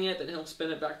spinning it, then he'll spin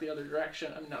it back the other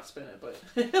direction. I mean, not spin it, but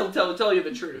he'll tell you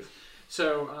the truth.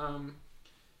 So,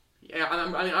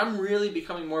 I'm really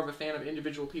becoming more of a fan of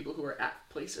individual people who are at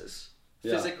places,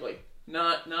 physically.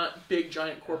 Not big,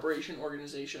 giant corporation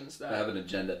organizations that have an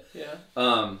agenda.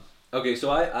 Yeah. Okay, so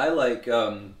I like,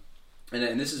 and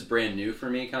this is brand new for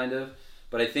me, kind of,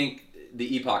 but I think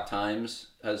the Epoch Times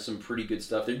has some pretty good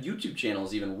stuff. Their YouTube channel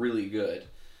is even really good.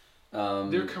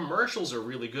 Their commercials are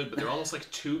really good, but they're almost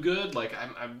like too good. Like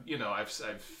I've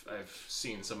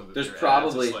seen some of the. There's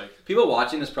probably people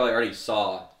watching this probably already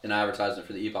saw an advertisement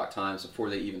for the Epoch Times before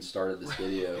they even started this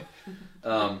video.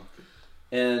 So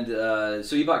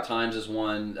Epoch Times is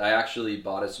one. I actually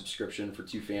bought a subscription for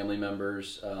 2 family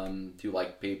members who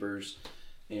like papers.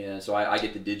 And so I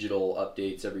get the digital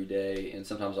updates every day, and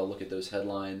sometimes I'll look at those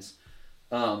headlines.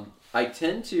 I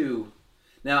tend to...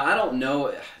 Now, I don't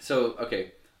know... So,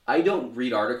 okay, I don't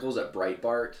read articles at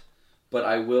Breitbart, but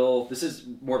I will... This is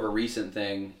more of a recent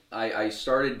thing. I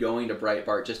started going to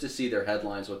Breitbart just to see their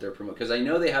headlines, what they're promoting. Because I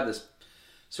know they have this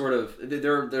sort of...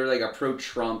 They're like a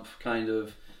pro-Trump kind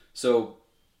of... So,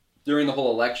 during the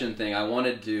whole election thing, I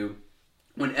wanted to...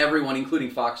 When everyone, including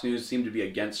Fox News, seemed to be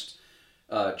against...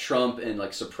 Trump and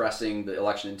like suppressing the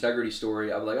election integrity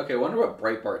story, I was like, okay, I wonder what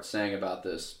Breitbart's saying about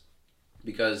this,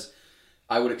 because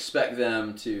I would expect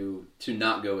them to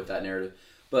not go with that narrative,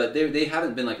 but they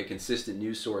haven't been like a consistent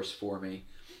news source for me.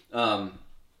 I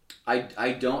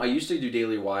used to do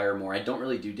Daily Wire more. I don't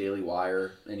really do Daily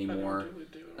Wire anymore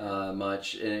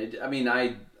much, and I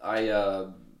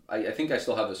think I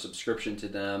still have a subscription to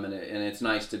them, and it's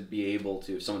nice to be able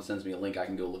to, if someone sends me a link, I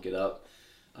can go look it up.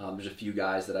 There's a few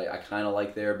guys that I kind of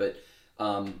like there, but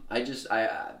I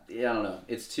don't know.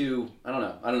 It's too, I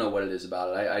don't know what it is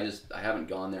about it. I haven't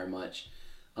gone there much.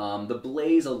 The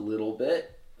Blaze a little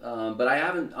bit, but I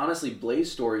haven't, honestly,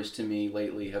 Blaze stories to me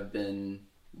lately have been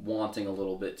wanting a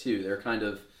little bit too. They're kind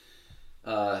of,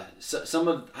 some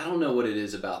of, I don't know what it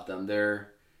is about them.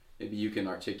 Maybe you can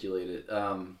articulate it.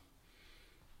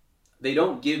 They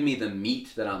don't give me the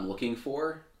meat that I'm looking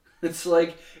for. It's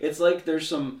like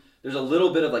there's a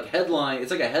little bit of like headline.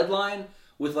 It's like a headline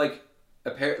with like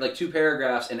 2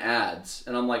 paragraphs and ads,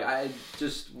 and I'm like, a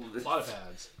lot of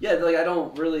ads. Yeah, like I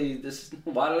don't really.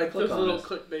 Why did I click on this? It's a little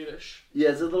clickbaitish. Yeah,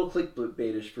 it's a little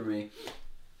clickbaitish for me.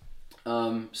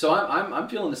 So I'm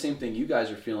feeling the same thing you guys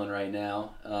are feeling right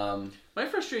now. My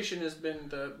frustration has been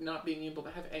the not being able to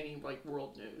have any like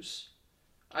world news.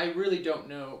 I really don't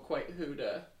know quite who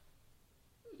to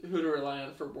rely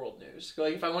on for world news.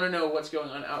 Like, if I want to know what's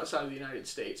going on outside of the United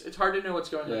States, it's hard to know what's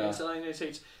going on inside the United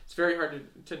States. It's very hard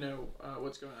to know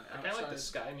what's going on outside. I kind of like the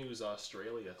Sky News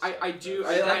Australia. I do.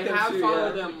 I like have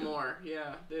followed them more.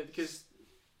 Yeah, because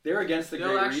they're against the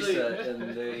Great Reset,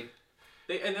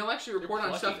 and they'll actually report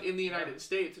on stuff in the United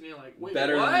States, and you're like, wait,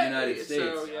 better what? than the United States.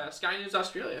 So yeah, Sky News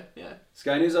Australia. Yeah,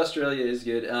 Sky News Australia is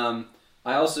good.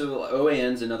 I also,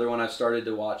 OAN's another one I've started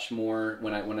to watch more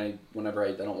whenever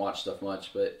I don't watch stuff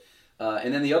much, but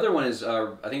and then the other one is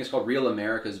I think it's called Real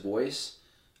America's Voice,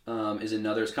 is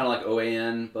another. It's kind of like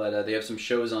OAN, but they have some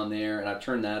shows on there, and I've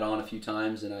turned that on a few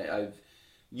times, and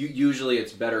usually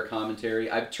it's better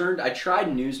commentary. I tried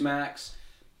Newsmax,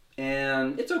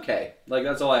 and it's okay. Like,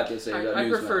 that's all I have to say about Newsmax. I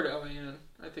prefer to OAN,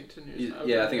 I think, to Newsmax.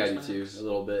 Yeah, I think I do too, a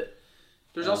little bit.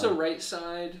 There's also Right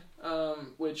Side,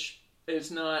 which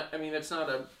is not, it's not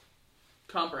a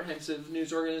comprehensive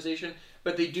news organization,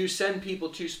 but they do send people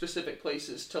to specific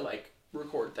places to like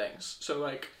record things. So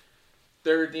like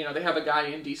they have a guy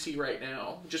in DC right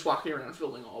now just walking around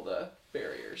filming all the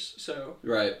barriers. So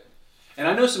right. And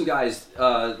I know some guys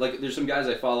there's some guys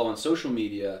I follow on social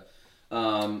media,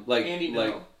 like Andy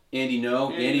No. Andy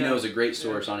No is a great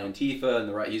source on Antifa and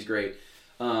the right. He's great.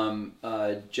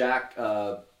 Jack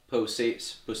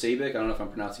Posobiec. I don't know if I'm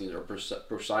pronouncing it, or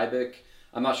Posobiec.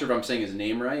 I'm not sure if I'm saying his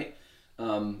name right.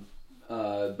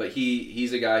 But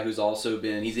he's a guy who's also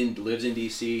lives in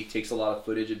DC, takes a lot of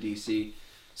footage of DC.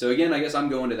 So again, I guess I'm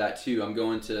going to that too. I'm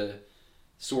going to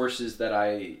sources that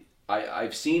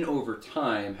I've seen over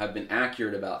time have been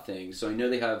accurate about things. So I know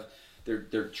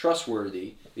they're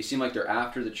trustworthy. They seem like they're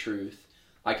after the truth.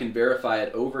 I can verify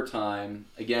it over time.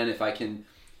 Again, if I can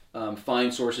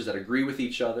find sources that agree with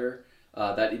each other,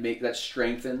 that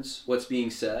strengthens what's being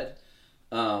said.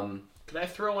 Can I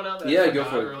throw one out? Yeah, go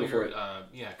for it.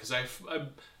 Yeah, because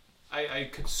I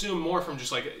consume more from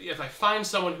just like, if I find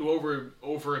someone who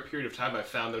over a period of time I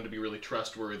found them to be really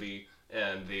trustworthy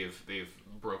and they've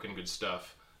broken good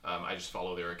stuff, I just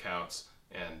follow their accounts.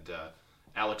 And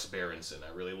Alex Berenson,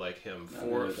 I really like him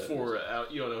for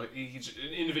he's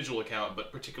an individual account, but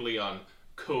particularly on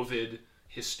COVID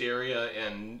hysteria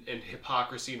and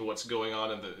hypocrisy and what's going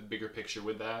on in the bigger picture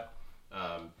with that.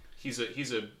 He's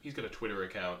got a Twitter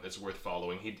account that's worth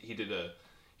following. He did a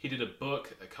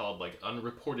book called like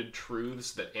Unreported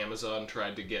Truths that Amazon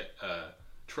tried to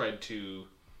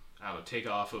take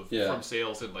off of from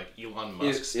sales, and like Elon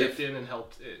Musk stepped in and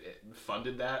helped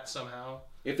funded that somehow.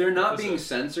 If they're not being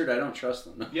censored, I don't trust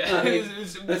them. Yeah,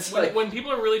 when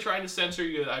people are really trying to censor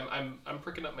you, I'm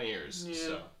pricking up my ears. Yeah,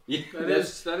 so. Yeah,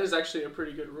 that is actually a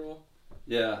pretty good rule.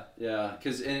 Yeah,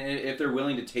 because if they're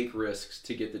willing to take risks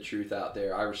to get the truth out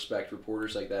there, I respect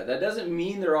reporters like that. That doesn't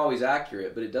mean they're always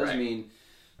accurate, but it does mean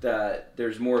that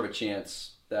there's more of a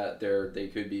chance that they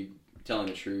could be telling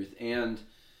the truth. And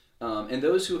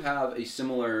those who have a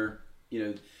similar,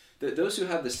 those who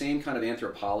have the same kind of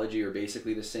anthropology, or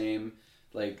basically the same,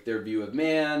 like their view of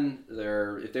man,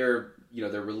 their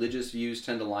religious views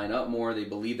tend to line up more. They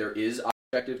believe there is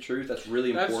objective truth. That's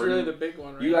really important. That's really the big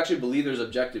one, right? You actually believe there's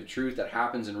objective truth that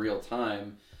happens in real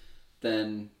time,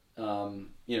 then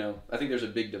I think there's a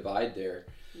big divide there.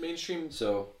 Mainstream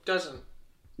doesn't.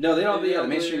 No, they don't. Yeah, the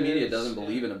mainstream media doesn't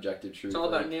believe in objective truth. It's all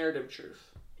about narrative truth.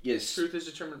 Yes, truth is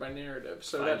determined by narrative.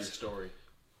 So Find that's your story.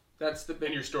 That's the big.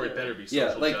 And your story better be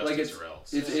social justice or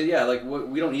else.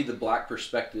 We don't need the black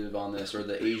perspective on this, or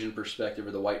the Asian perspective,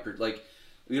 or the white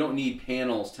we don't need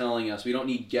panels telling us. We don't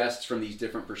need guests from these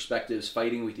different perspectives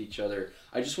fighting with each other.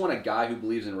 I just want a guy who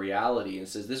believes in reality and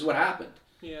says, this is what happened.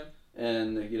 Yeah.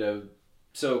 And,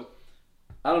 so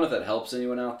I don't know if that helps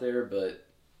anyone out there, but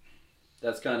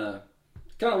that's kind of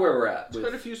where we're at. There's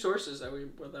quite a few sources that we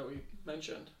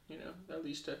mentioned, at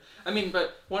least.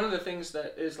 But one of the things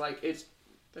that is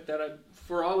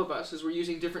for all of us is we're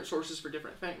using different sources for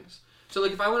different things. So,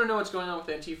 like, if I want to know what's going on with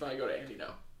Antifa, I go to Andy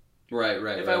No. Right.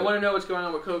 If I want to know what's going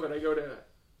on with COVID, I go to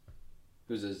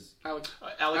who's this? Alex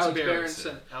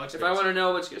Berenson. If I want to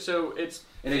know it's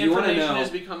and if you want to know, has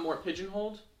become more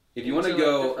pigeonholed. If you want to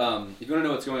go, if you want to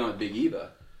know what's going on with Big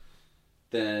Eva,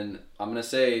 then I'm gonna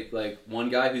say one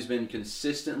guy who's been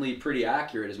consistently pretty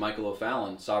accurate is Michael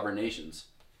O'Fallon, Sovereign Nations.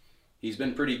 He's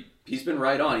been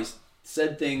right on. He's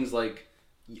said things like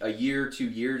a year, 2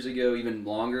 years ago, even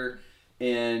longer,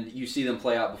 and you see them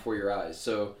play out before your eyes.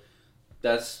 So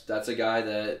that's a guy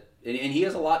that, and he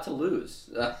has a lot to lose.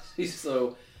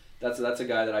 So that's a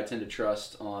guy that I tend to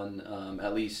trust on,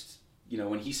 at least,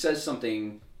 when he says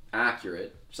something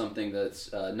accurate, something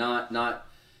that's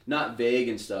not vague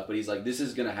and stuff, but he's like, this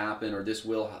is going to happen, or this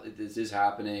is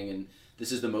happening, and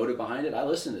this is the motive behind it. I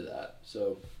listen to that.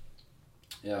 So,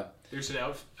 yeah. There's an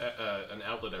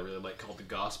outlet I really like called The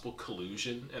Gospel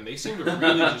Collusion, and they seem to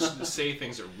really just say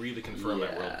things that really confirm my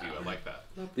worldview. I like that.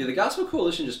 Yeah, the Gospel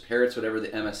Coalition just parrots whatever the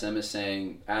MSM is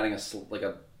saying, adding a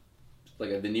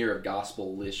veneer of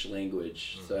gospel-ish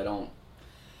language. Mm-hmm. So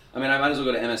I might as well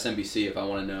go to MSNBC if I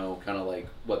want to know kind of like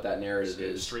what that narrative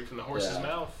is. Straight from the horse's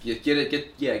mouth. Get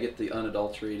the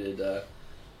unadulterated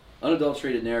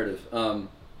narrative.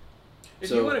 If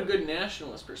you want a good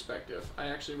nationalist perspective, I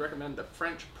actually recommend the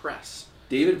French Press.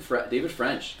 David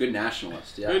French, good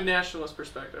nationalist. Yeah. Good nationalist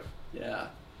perspective. Yeah.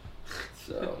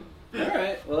 So, all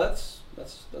right. Well, that's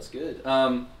good. It's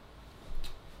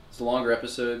a longer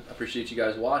episode. I appreciate you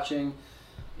guys watching.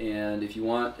 And if you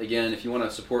want to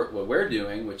support what we're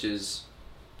doing, which is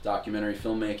documentary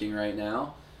filmmaking right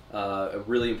now, a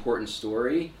really important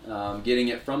story, getting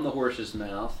it from the horse's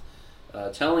mouth,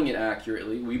 telling it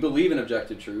accurately. We believe in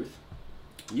objective truth.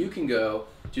 You can go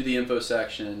to the info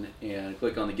section and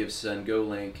click on the Give, Send, Go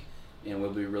link, and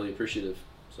we'll be really appreciative.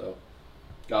 So,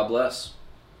 God bless.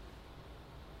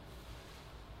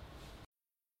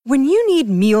 When you need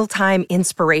mealtime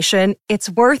inspiration,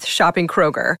 it's worth shopping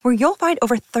Kroger, where you'll find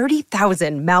over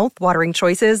 30,000 mouth-watering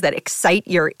choices that excite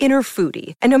your inner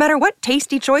foodie. And no matter what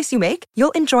tasty choice you make,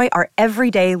 you'll enjoy our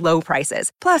everyday low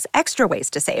prices, plus extra ways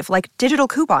to save, like digital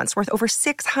coupons worth over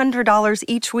 $600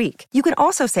 each week. You can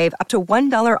also save up to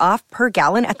 $1 off per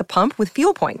gallon at the pump with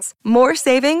fuel points. More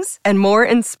savings and more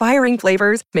inspiring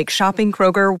flavors make shopping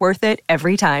Kroger worth it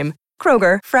every time.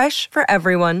 Kroger, fresh for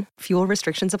everyone. Fuel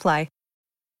restrictions apply.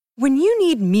 When you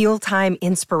need mealtime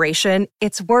inspiration,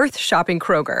 it's worth shopping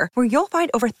Kroger, where you'll find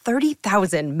over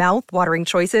 30,000 mouth-watering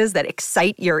choices that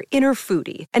excite your inner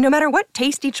foodie. And no matter what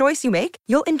tasty choice you make,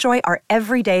 you'll enjoy our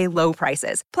everyday low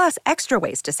prices, plus extra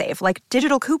ways to save, like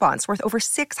digital coupons worth over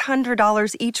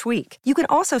 $600 each week. You can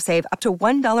also save up to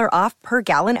 $1 off per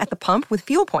gallon at the pump with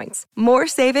fuel points. More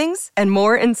savings and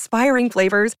more inspiring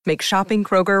flavors make shopping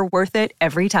Kroger worth it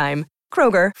every time.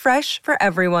 Kroger, fresh for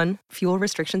everyone. Fuel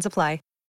restrictions apply.